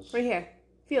apples. Right here.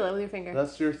 Feel it with your finger.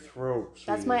 That's your throat,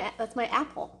 sweetie. That's my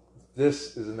apple.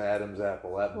 This is an Adam's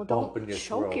apple. That bump in your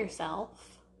throat. Don't choke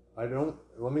yourself. I don't.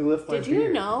 Let me lift my beard. Did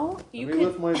you know? Let me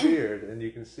lift my beard and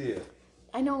you can see it.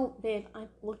 I know, babe. I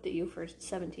looked at you for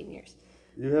 17 years.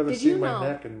 You haven't seen my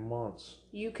neck in months.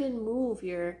 You can move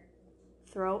your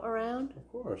throat around. Of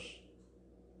course.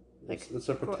 Like it's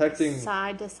a protecting...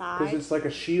 Side to side. Because it's like a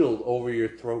shield over your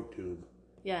throat tube.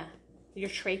 Yeah. Your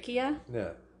trachea?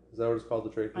 Yeah. Is that what it's called, the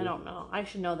trachea? I don't know. I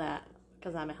should know that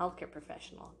because I'm a healthcare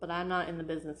professional. But I'm not in the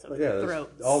business of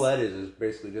throats. All that is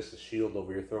basically just a shield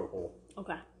over your throat hole.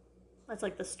 Okay. That's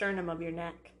like the sternum of your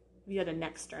neck. You had a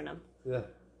neck sternum. Yeah.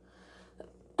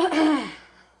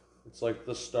 It's like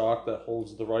the stock that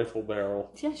holds the rifle barrel.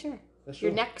 Yeah, sure.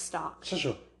 Your neck stock.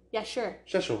 Shashu. Yeah, sure.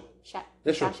 Shashu.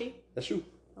 Shashi? Shashu.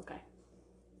 Okay.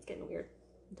 It's getting weird.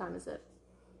 What time is it?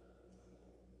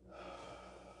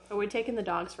 Are we taking the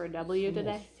dogs for a W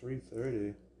today?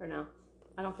 3:30. Or no?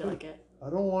 I don't feel like it. I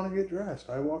don't want to get dressed.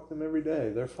 I walk them every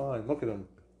day. They're fine. Look at them.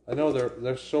 I know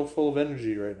they're so full of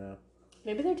energy right now.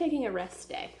 Maybe they're taking a rest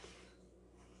day.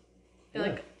 They're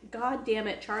like, God damn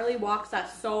it, Charlie walks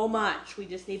us so much. We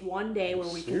just need one day where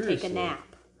we can take a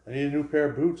nap. I need a new pair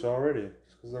of boots already.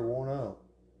 Just because they're worn out.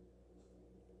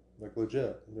 Like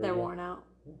legit. They're worn out.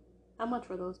 Yeah. How much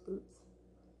were those boots?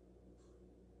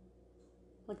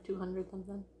 Like 200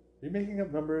 something? Are you making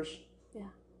up numbers? Yeah.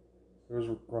 It was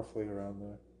roughly around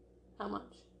there. How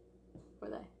much were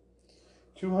they?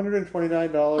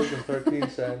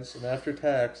 $229.13, and after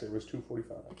tax, it was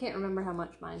 $245. I can't remember how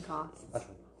much mine costs. I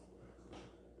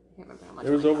can't remember how much.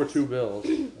 It was over $2 bills.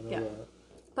 I know that.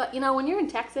 But you know, when you're in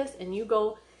Texas and you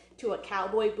go to a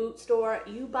cowboy boot store,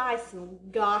 you buy some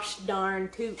gosh darn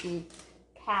tootin'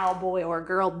 cowboy or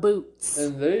girl boots.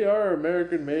 And they are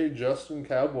American-made Justin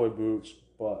cowboy boots,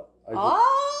 but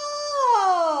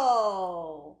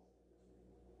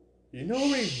You know how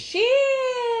many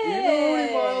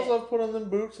miles I've put on them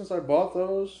boots since I bought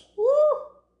those? Woo!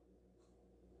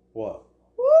 What?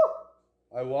 Woo!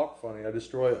 I walk funny. I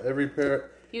destroy every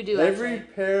pair. You do. Every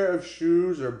pair of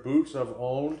shoes or boots I've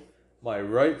owned, my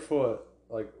right foot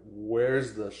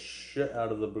wears the shit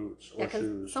out of the boots or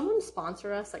shoes. Someone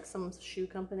sponsor us, like some shoe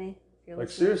company. Like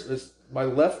seriously, my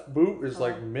left boot is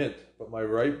like mint, but my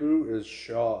right boot is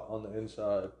shot on the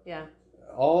inside. Yeah.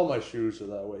 All my shoes are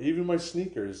that way. Even my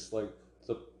sneakers, like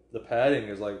the padding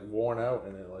is like worn out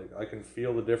in it. Like I can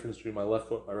feel the difference between my left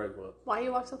foot and my right foot. Why do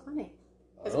you walk so funny?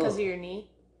 Is it because of your knee?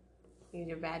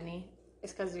 Your bad knee?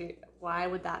 It's because you. Why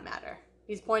would that matter?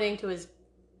 He's pointing to his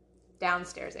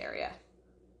downstairs area.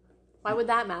 Why would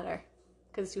that matter?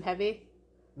 Because it's too heavy?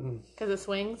 Because it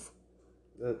swings?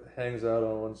 It hangs out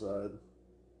on one side.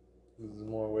 There's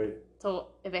more weight. So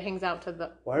if it hangs out to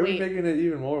the... Why are we making it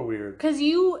even more weird? Because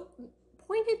you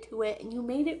pointed to it and you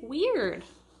made it weird.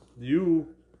 You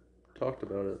talked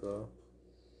about it, though.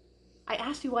 I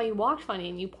asked you why you walked funny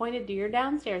and you pointed to your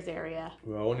downstairs area.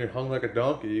 Well, when you're hung like a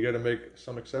donkey, you got to make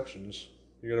some exceptions.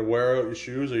 You got to wear out your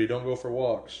shoes or you don't go for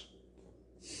walks.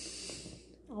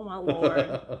 Oh my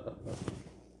lord.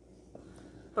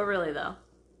 But really though.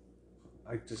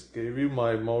 I just gave you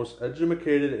my most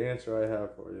educated answer I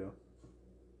have for you.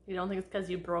 You don't think it's because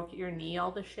you broke your knee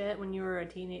all the shit when you were a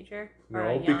teenager?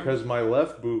 No, because my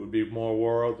left boot would be more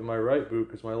wore out than my right boot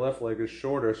because my left leg is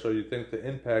shorter, so you'd think the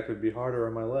impact would be harder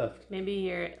on my left. Maybe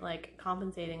you're like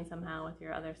compensating somehow with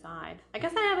your other side. I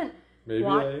guess I haven't. Maybe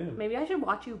I am. Maybe I should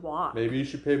watch you walk. Maybe you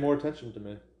should pay more attention to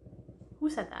me. Who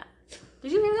said that?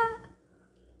 Did you hear that?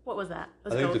 What was that? I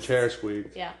think the chair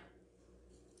squeaked. Yeah.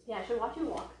 Yeah, I should watch you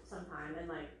walk sometime and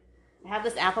like. I have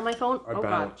this app on my phone. I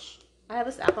bounce. God. I have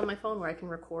this app on my phone where I can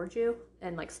record you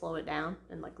and like slow it down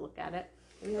and like look at it.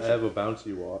 I have a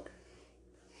bouncy walk.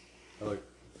 I like.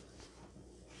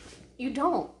 You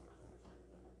don't.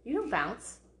 You don't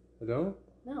bounce. I don't?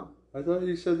 No. I thought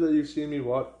you said that you've seen me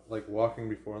walking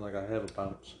before and like I have a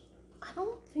bounce. I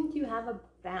don't think you have a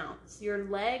bounce. Your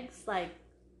legs, like,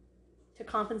 to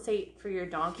compensate for your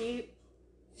donkey.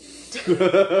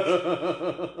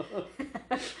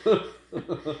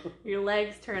 Your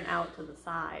legs turn out to the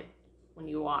side when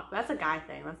you walk. That's a guy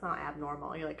thing. That's not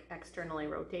abnormal. You're like externally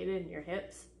rotated in your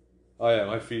hips. Oh yeah,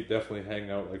 my feet definitely hang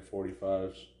out like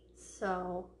 45s.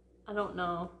 So I don't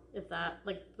know if that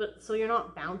so you're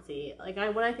not bouncy. Like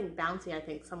when I think bouncy, I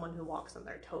think someone who walks on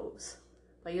their toes.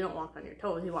 But you don't walk on your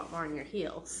toes. You walk more on your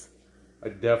heels. I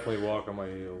definitely walk on my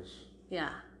heels. Yeah.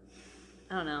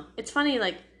 I don't know. It's funny,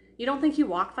 like, you don't think you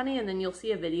walk funny, and then you'll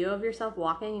see a video of yourself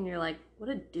walking, and you're like, what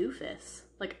a doofus.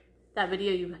 Like, that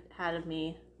video you had of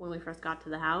me when we first got to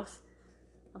the house.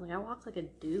 I'm like, I walk like a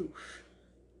doof.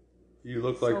 You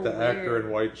look like the actor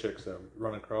in White Chicks that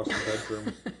run across the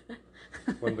bedroom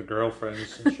when the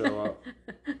girlfriends show up.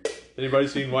 Anybody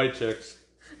seen White Chicks?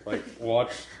 Like,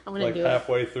 watch, like,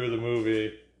 halfway through the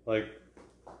movie, like,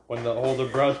 when the older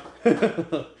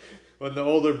brother... When the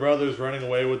older brother's running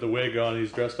away with the wig on,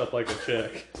 he's dressed up like a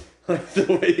chick. Like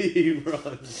the way he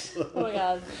runs. Oh my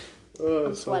god.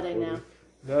 I'm sweating now.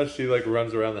 Now she like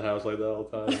runs around the house like that all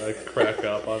the time. And I crack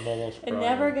up. I'm almost crying. It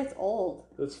never gets old.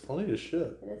 It's funny as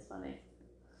shit. It is funny.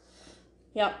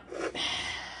 Yep.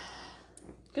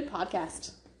 Good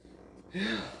podcast.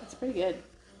 That's pretty good.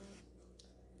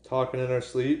 Talking in our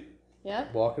sleep.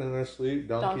 Yep. Walking in our sleep.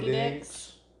 Donkey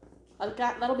Dinks.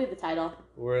 That'll be the title.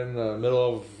 We're in the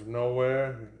middle of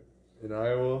nowhere in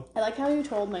Iowa. I like how you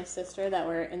told my sister that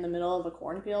we're in the middle of a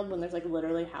cornfield when there's like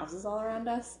literally houses all around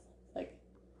us. Like,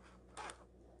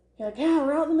 you're like, yeah,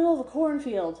 we're out in the middle of a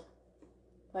cornfield.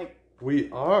 Like, we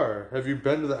are. Have you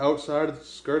been to the outside of the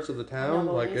skirts of the town?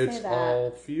 No, like it's all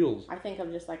fields. I think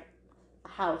of just like a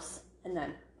house and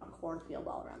then a cornfield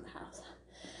all around the house.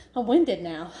 I'm winded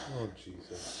now. Oh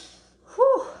Jesus.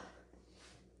 Whew.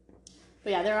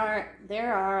 But yeah,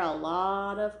 there are a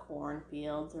lot of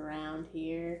cornfields around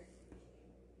here.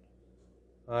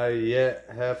 I yet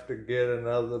have to get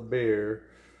another beer.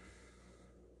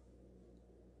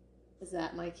 Is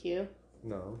that my cue?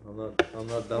 No, I'm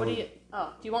not done. Do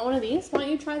you want one of these? Why don't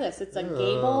you try this? It's a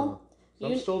Gable.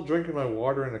 I'm still drinking my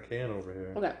water in a can over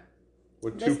here. Okay.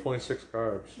 With 2.6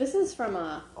 carbs. This is from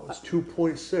a... Oh, it's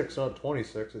 2.6, not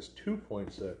 26. It's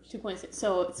 2.6. 2.6.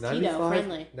 So it's keto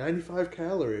friendly. 95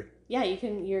 calorie. Yeah,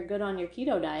 you're good on your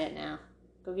keto diet now.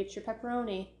 Go get your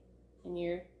pepperoni and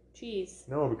your cheese.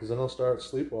 No, because then I'll start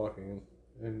sleepwalking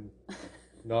and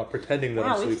not pretending that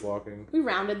I'm sleepwalking. We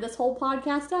rounded this whole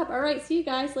podcast up. All right, see you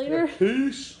guys later. Yeah,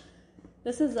 peace.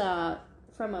 This is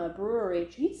from a brewery.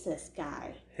 Jesus,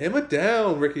 guy. Hammer it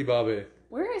down, Ricky Bobby.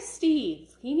 Where is Steve?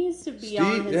 He needs to be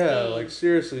on his game. Like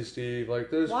seriously, Steve. Like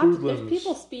there's hoodlums. There's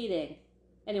people speeding.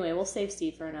 Anyway, we'll save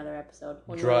Steve for another episode.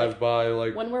 Drive by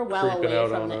like when we're well away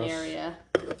from the area.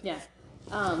 Yeah.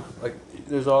 Like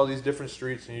there's all these different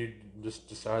streets, and you just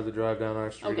decide to drive down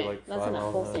our street. Okay, Like that's 5 enough.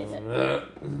 miles We'll save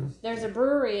it. There's a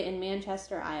brewery in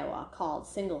Manchester, Iowa called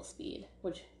Single Speed,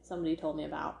 which somebody told me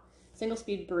about. Single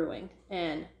Speed Brewing,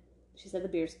 and she said the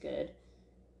beer's good.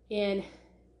 And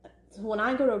so when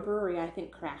I go to a brewery, I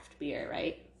think craft beer,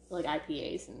 right? Like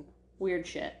IPAs and weird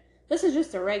shit. This is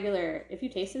just a regular, if you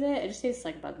tasted it, it just tastes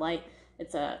like Bud Light.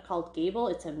 It's called Gable.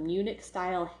 It's a Munich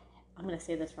style, I'm going to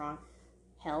say this wrong,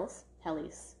 Helles?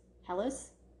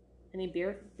 Any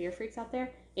beer freaks out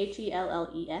there?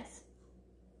 Helles.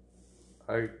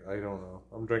 I don't know.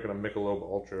 I'm drinking a Michelob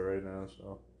Ultra right now,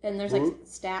 so. And there's like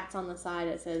stats on the side.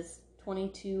 It says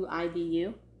 22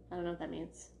 IBU. I don't know what that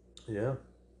means. Yeah.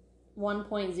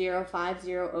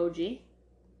 1.050 OG.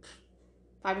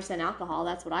 5% alcohol,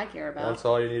 that's what I care about. That's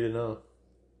all you need to know.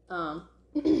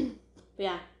 But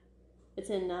yeah.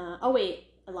 It's in, oh wait,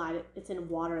 I lied. It's in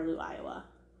Waterloo, Iowa,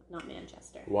 not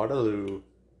Manchester. Waterloo.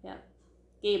 Yeah.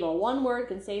 Gable, one word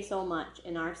can say so much.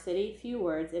 In our city, few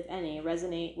words, if any,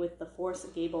 resonate with the force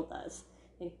Gable does.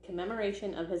 In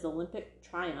commemoration of his Olympic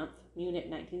triumph, Munich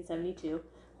 1972.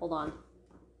 Hold on.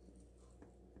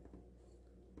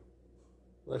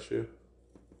 Bless you.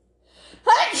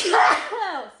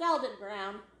 Selden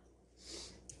Brown.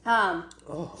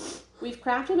 We've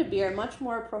crafted a beer much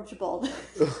more approachable.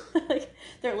 Like,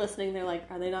 they're listening. They're like,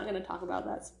 are they not going to talk about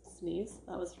that sneeze?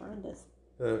 That was horrendous.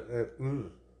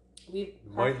 We've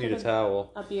might need a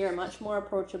towel. A beer much more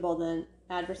approachable than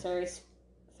adversaries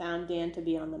found Dan to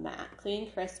be on the mat. Clean,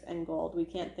 crisp, and gold. We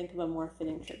can't think of a more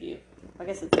fitting tribute. I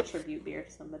guess it's a tribute beer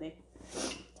to somebody. So,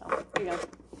 here you go.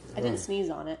 I didn't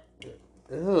sneeze on it.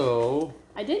 Ew.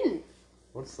 I didn't.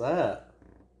 What's that?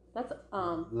 That's,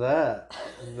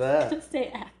 That. Just say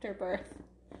afterbirth.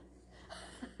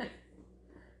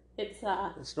 It's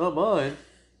not mine.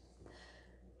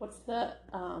 What's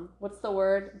the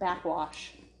word?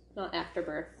 Backwash. Not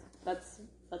afterbirth. That's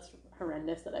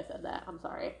horrendous that I said that. I'm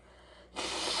sorry.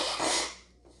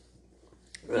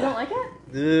 You don't like it?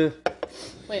 Yeah.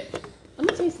 Wait, let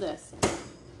me taste this.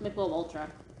 Michelob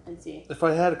Ultra and see. If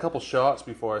I had a couple shots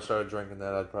before I started drinking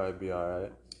that, I'd probably be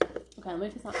alright. Okay, let me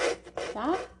taste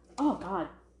that. Oh, God.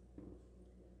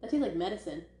 That tastes like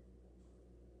medicine.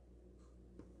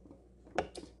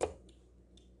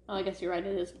 Oh, I guess you're right.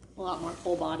 It is a lot more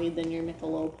full-bodied than your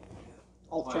Michelob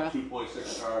Ultra.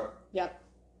 2.6 carb. Yep.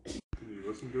 Can you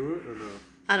listen to it or no?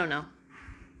 I don't know.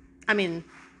 I mean,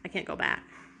 I can't go back.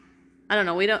 I don't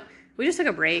know. We just took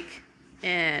a break,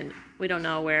 and we don't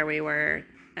know where we were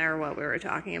or what we were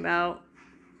talking about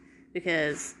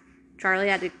because Charlie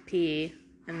had to pee,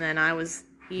 and then I was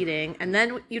eating, and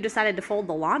then you decided to fold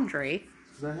the laundry.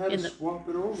 Because I had to swap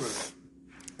it over.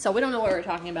 So we don't know what we're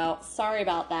talking about. Sorry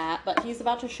about that, but he's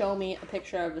about to show me a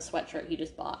picture of the sweatshirt he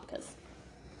just bought because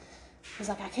he's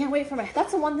like, I can't wait for my...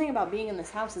 That's the one thing about being in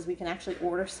this house is we can actually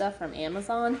order stuff from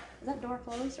Amazon. Is that door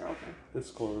closed or open?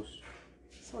 It's closed.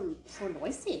 So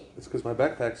noisy. It's because my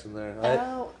backpack's in there.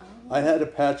 Oh. I had to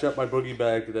patch up my boogie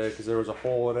bag today because there was a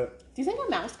hole in it. Do you think a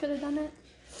mouse could have done it?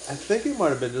 I think it might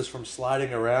have been just from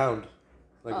sliding around,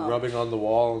 like rubbing on the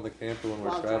wall in the camper when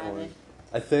we're traveling.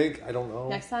 Driving. I don't know.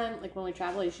 Next time, like when we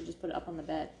travel, you should just put it up on the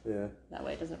bed. Yeah. That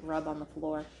way it doesn't rub on the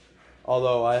floor.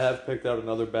 Although I have picked out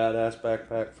another badass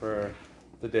backpack for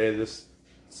the day it's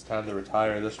time to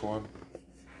retire this one.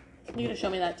 You gotta show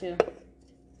me that too.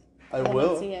 I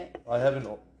will. See it.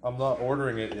 I'm not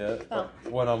ordering it yet. Oh.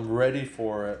 But when I'm ready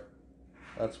for it,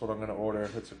 that's what I'm going to order.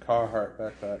 It's a Carhartt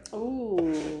backpack.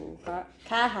 Ooh.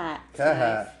 Carhartt.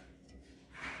 Carhartt.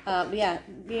 Nice. Yeah,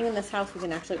 being in this house, we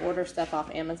can actually order stuff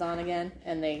off Amazon again,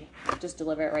 and they just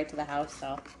deliver it right to the house.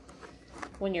 So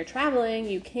when you're traveling,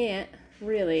 you can't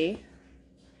really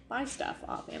buy stuff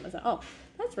off Amazon. Oh,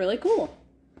 that's really cool.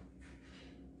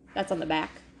 That's on the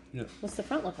back. Yeah. What's the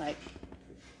front look like?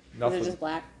 Nothing. Is it just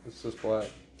black? It's just black.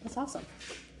 That's awesome.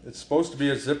 It's supposed to be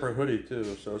a zipper hoodie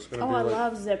too, so it's going to be I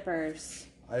love zippers.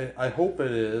 I hope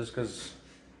it is because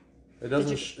it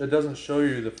doesn't show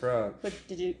you the front. But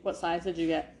what size did you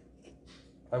get?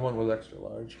 I went with extra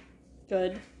large.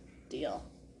 Good deal.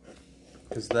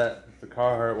 Because the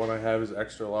Carhartt one I have is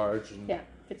extra large. And yeah,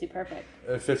 fits you perfect.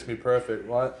 It fits me perfect.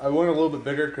 Well, I went a little bit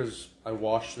bigger because I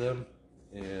washed them,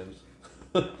 and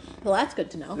well, that's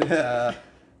good to know. Yeah.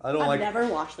 I've never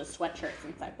washed the sweatshirt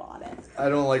since I bought it. I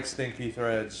don't like stinky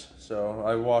threads, so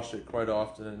I wash it quite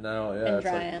often, and now,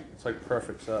 it's like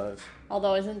perfect size.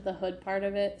 Although, isn't the hood part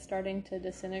of it starting to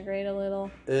disintegrate a little?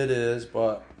 It is,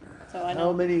 but so I know.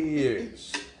 How many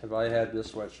years have I had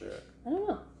this sweatshirt? I don't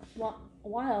know. Well, a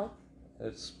while.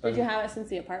 Did you have it since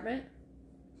the apartment?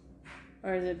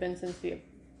 Or has it been since the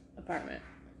apartment?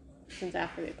 Since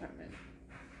after the apartment?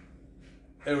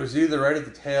 It was either right at the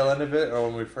tail end of it or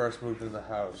when we first moved into the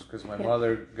house, because my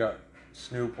mother got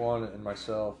Snoop one and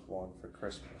myself one for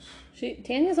Christmas.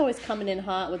 Tanya's always coming in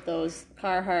hot with those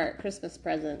Carhartt Christmas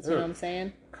presents, you know what I'm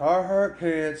saying? Carhartt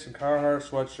pants and Carhartt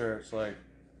sweatshirts, like,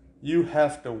 you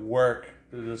have to work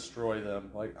to destroy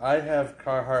them. Like, I have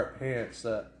Carhartt pants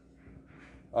that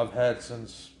I've had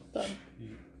since...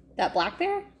 That black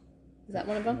pair? Is that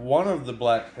one of them? One of the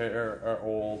black pair are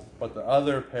old, but the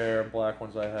other pair of black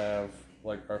ones I have...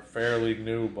 are fairly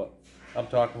new, but I'm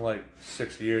talking like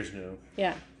 6 years new.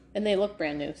 Yeah, and they look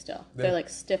brand new still. They're like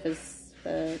stiff as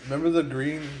the... Remember the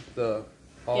green, the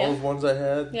olive ones I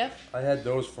had? Yep. I had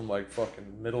those from like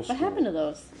fucking middle school. What happened to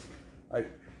those?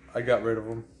 I got rid of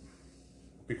them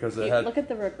because they had... Look at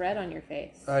the regret on your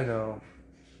face. I know.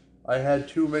 I had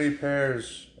too many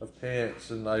pairs of pants,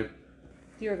 and Do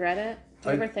you regret it? Do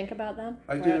you ever think about them?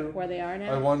 I do. Where they are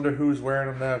now? I wonder who's wearing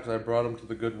them now because I brought them to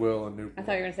the Goodwill in Newport. I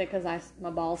thought you were going to say because my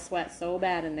balls sweat so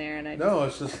bad in there. No,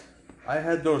 it's just... I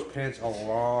had those pants a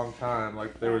long time.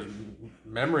 Like, there was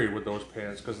memory with those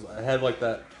pants because I had, like,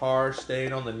 that tar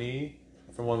stain on the knee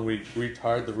from when we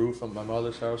retarred the roof of my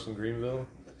mother's house in Greenville.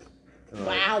 And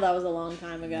wow, that was a long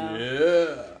time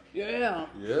ago. Yeah.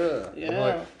 I'm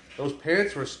like, those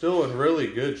pants were still in really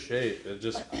good shape. It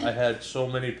just, I had so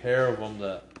many pair of them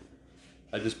that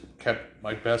I just kept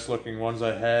my best looking ones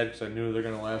I had because I knew they're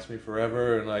going to last me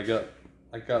forever. And I got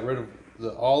rid of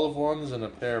the olive ones and a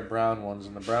pair of brown ones.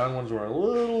 And the brown ones were a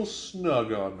little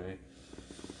snug on me.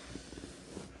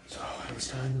 So it was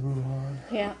time to move on.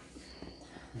 Yeah.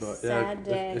 But sad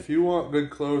day. If you want good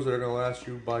clothes that are going to last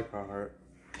you, buy Carhartt.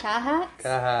 Carhartt?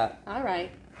 Carhartt. All right.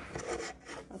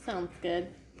 That sounds good.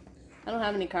 I don't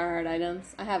have any Carhartt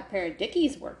items. I have a pair of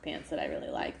Dickies work pants that I really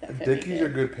like. That fit Dickies are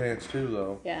good pants too,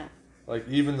 though. Yeah. Like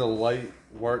even the light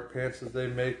work pants that they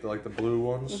make, like the blue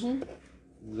ones.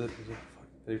 Mm-hmm.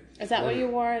 Is that what you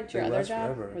wore at your other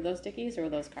job? Forever. Were those Dickies or were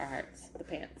those Carhartts? The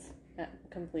pants at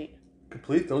Complete.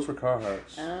 Complete. Those were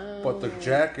Carhartts. Oh. But the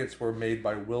jackets were made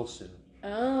by Wilson.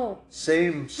 Oh.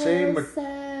 Same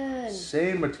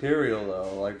material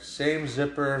though. Like same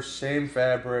zipper, same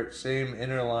fabric, same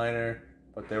inner liner,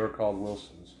 but they were called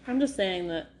Wilsons. I'm just saying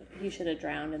that he should have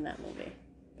drowned in that movie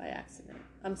by accident.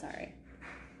 I'm sorry.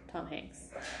 Tom Hanks.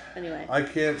 Anyway. I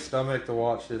can't stomach to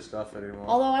watch his stuff anymore.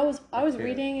 Although I was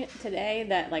reading today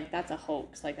that like that's a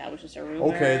hoax. Like that was just a rumor.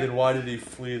 Okay, then why did he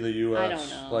flee the U.S.? I don't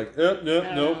know. Like,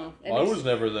 nope. I was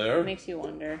never there. It makes you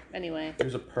wonder. Anyway. He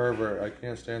was a pervert. I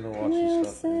can't stand to watch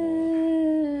his stuff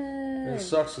anymore. It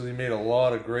sucks because he made a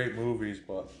lot of great movies,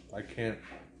 but I can't.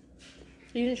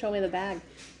 You didn't show me the bag.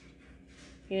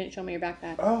 You didn't show me your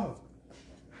backpack. Oh.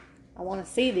 I want to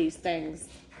see these things.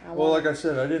 Well, like I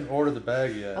said, I didn't order the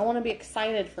bag yet. I want to be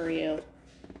excited for you.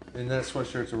 And that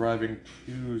sweatshirt's arriving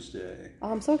Tuesday.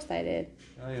 Oh, I'm so excited.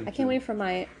 I can't wait for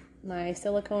my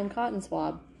silicone cotton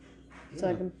swab. So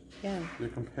I can, You're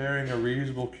comparing a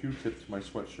reusable Q-tip to my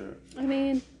sweatshirt. I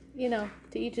mean, to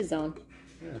each his own.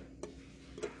 Yeah.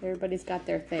 Everybody's got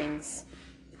their things.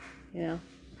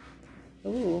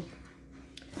 Ooh.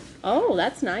 Oh,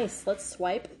 that's nice. Let's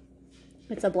swipe.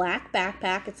 It's a black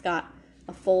backpack. It's got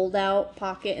a fold-out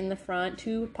pocket in the front,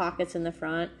 2 pockets in the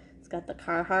front. It's got the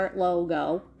Carhartt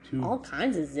logo. All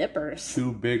kinds of zippers.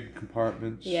 2 big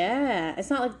compartments. Yeah, it's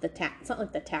not like the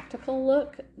tactical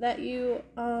look that you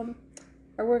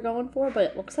we're going for, but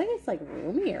it looks like it's like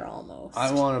roomier almost.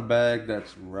 I want a bag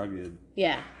that's rugged.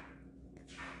 Yeah.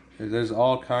 There's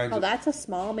all kinds. Oh, that's a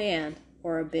small man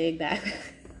or a big bag.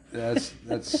 That's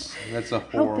a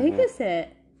horrible. How big is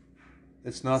it?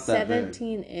 It's not that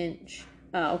 17 inch.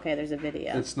 Oh, okay, there's a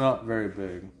video. It's not very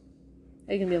big.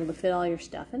 Are you going to be able to fit all your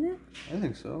stuff in it? I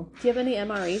think so. Do you have any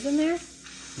MREs in there?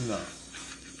 No.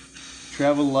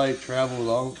 Travel light, travel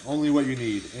with only what you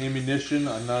need. Ammunition,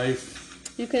 a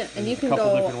knife. You can a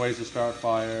couple different ways to start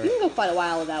fire. You can go quite a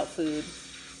while without food.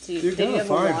 So you have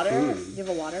water? Food. Do you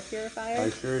have a water purifier? I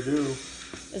sure do.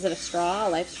 Is it a straw, a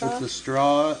life straw? It's a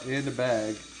straw and a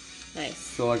bag. Nice.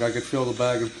 So like I could fill the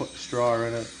bag and put the straw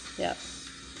in it. Yep.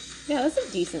 Yeah, that's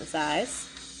a decent size.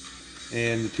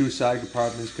 And the 2 side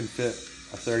compartments can fit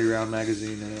a 30-round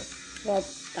magazine in it. Well,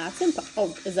 that's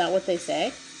oh, is that what they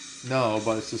say? No,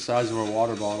 but it's the size of a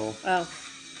water bottle. Oh.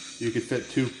 You could fit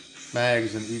 2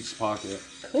 mags in each pocket.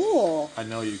 Cool. I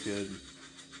know you could.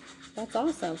 That's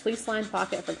awesome. Fleece-lined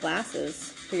pocket for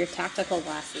glasses, for your tactical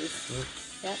glasses.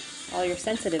 Yep. All your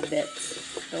sensitive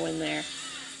bits go in there.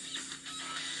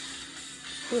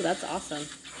 Ooh, that's awesome.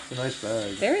 It's a nice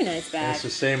bag. Very nice bag. And it's the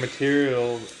same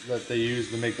material that they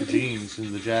use to make the jeans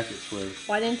and the jackets with.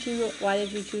 Why did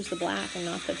you choose the black and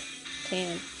not the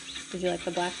tan? Did you like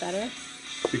the black better?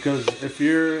 Because if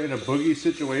you're in a boogie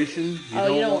situation,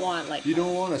 you don't want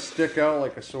to stick out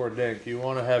like a sore dink. You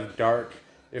want to have dark.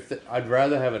 I'd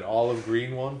rather have an olive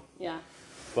green one. Yeah.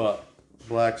 But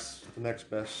black's the next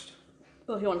best.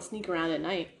 Well, if you want to sneak around at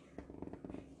night,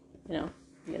 you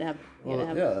gotta have.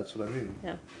 Yeah, that's what I mean.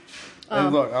 Yeah.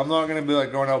 And look, I'm not gonna be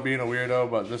like going out being a weirdo,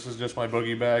 but this is just my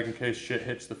boogie bag in case shit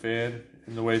hits the fan.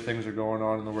 And the way things are going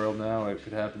on in the world now, it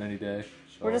could happen any day.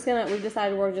 So. We've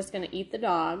decided we're just gonna eat the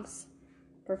dogs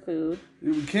for food.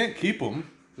 We can't keep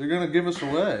them. They're gonna give us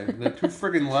away. They're too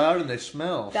friggin' loud and they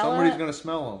smell. Somebody's gonna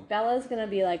smell them. Bella's gonna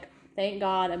be like, "Thank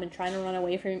God, I've been trying to run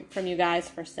away from you guys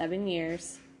for 7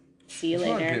 years. See you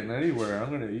later." I'm not getting anywhere. I'm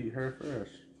gonna eat her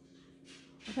first.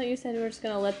 I thought you said we were just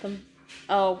gonna let them.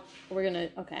 Oh,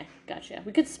 okay, gotcha.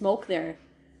 We could smoke their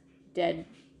dead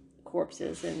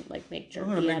corpses and like make jerky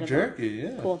I'm gonna make out of jerky,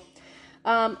 them. yeah. Cool.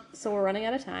 So we're running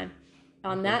out of time.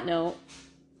 On that note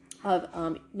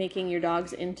of making your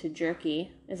dogs into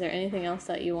jerky, is there anything else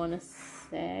that you want to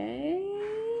say?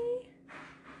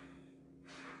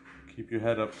 Keep your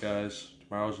head up, guys.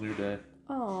 Tomorrow's a new day.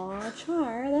 Aw,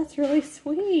 Char, that's really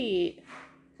sweet.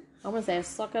 I'm gonna say,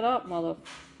 suck it up, mother...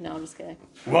 No, I'm just kidding.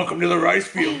 Welcome to the rice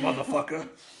field, motherfucker.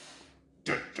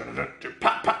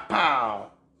 Pow, pow,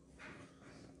 pow.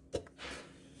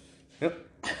 Yep.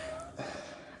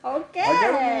 Okay. I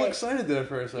got a little excited there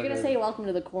for a second. You're gonna say welcome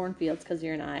to the cornfields because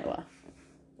you're in Iowa.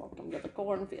 Welcome to the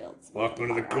cornfields. Welcome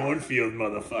to the cornfield,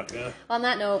 motherfucker. On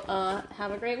that note,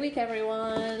 have a great week,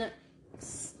 everyone.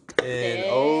 And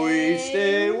always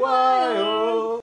stay wild.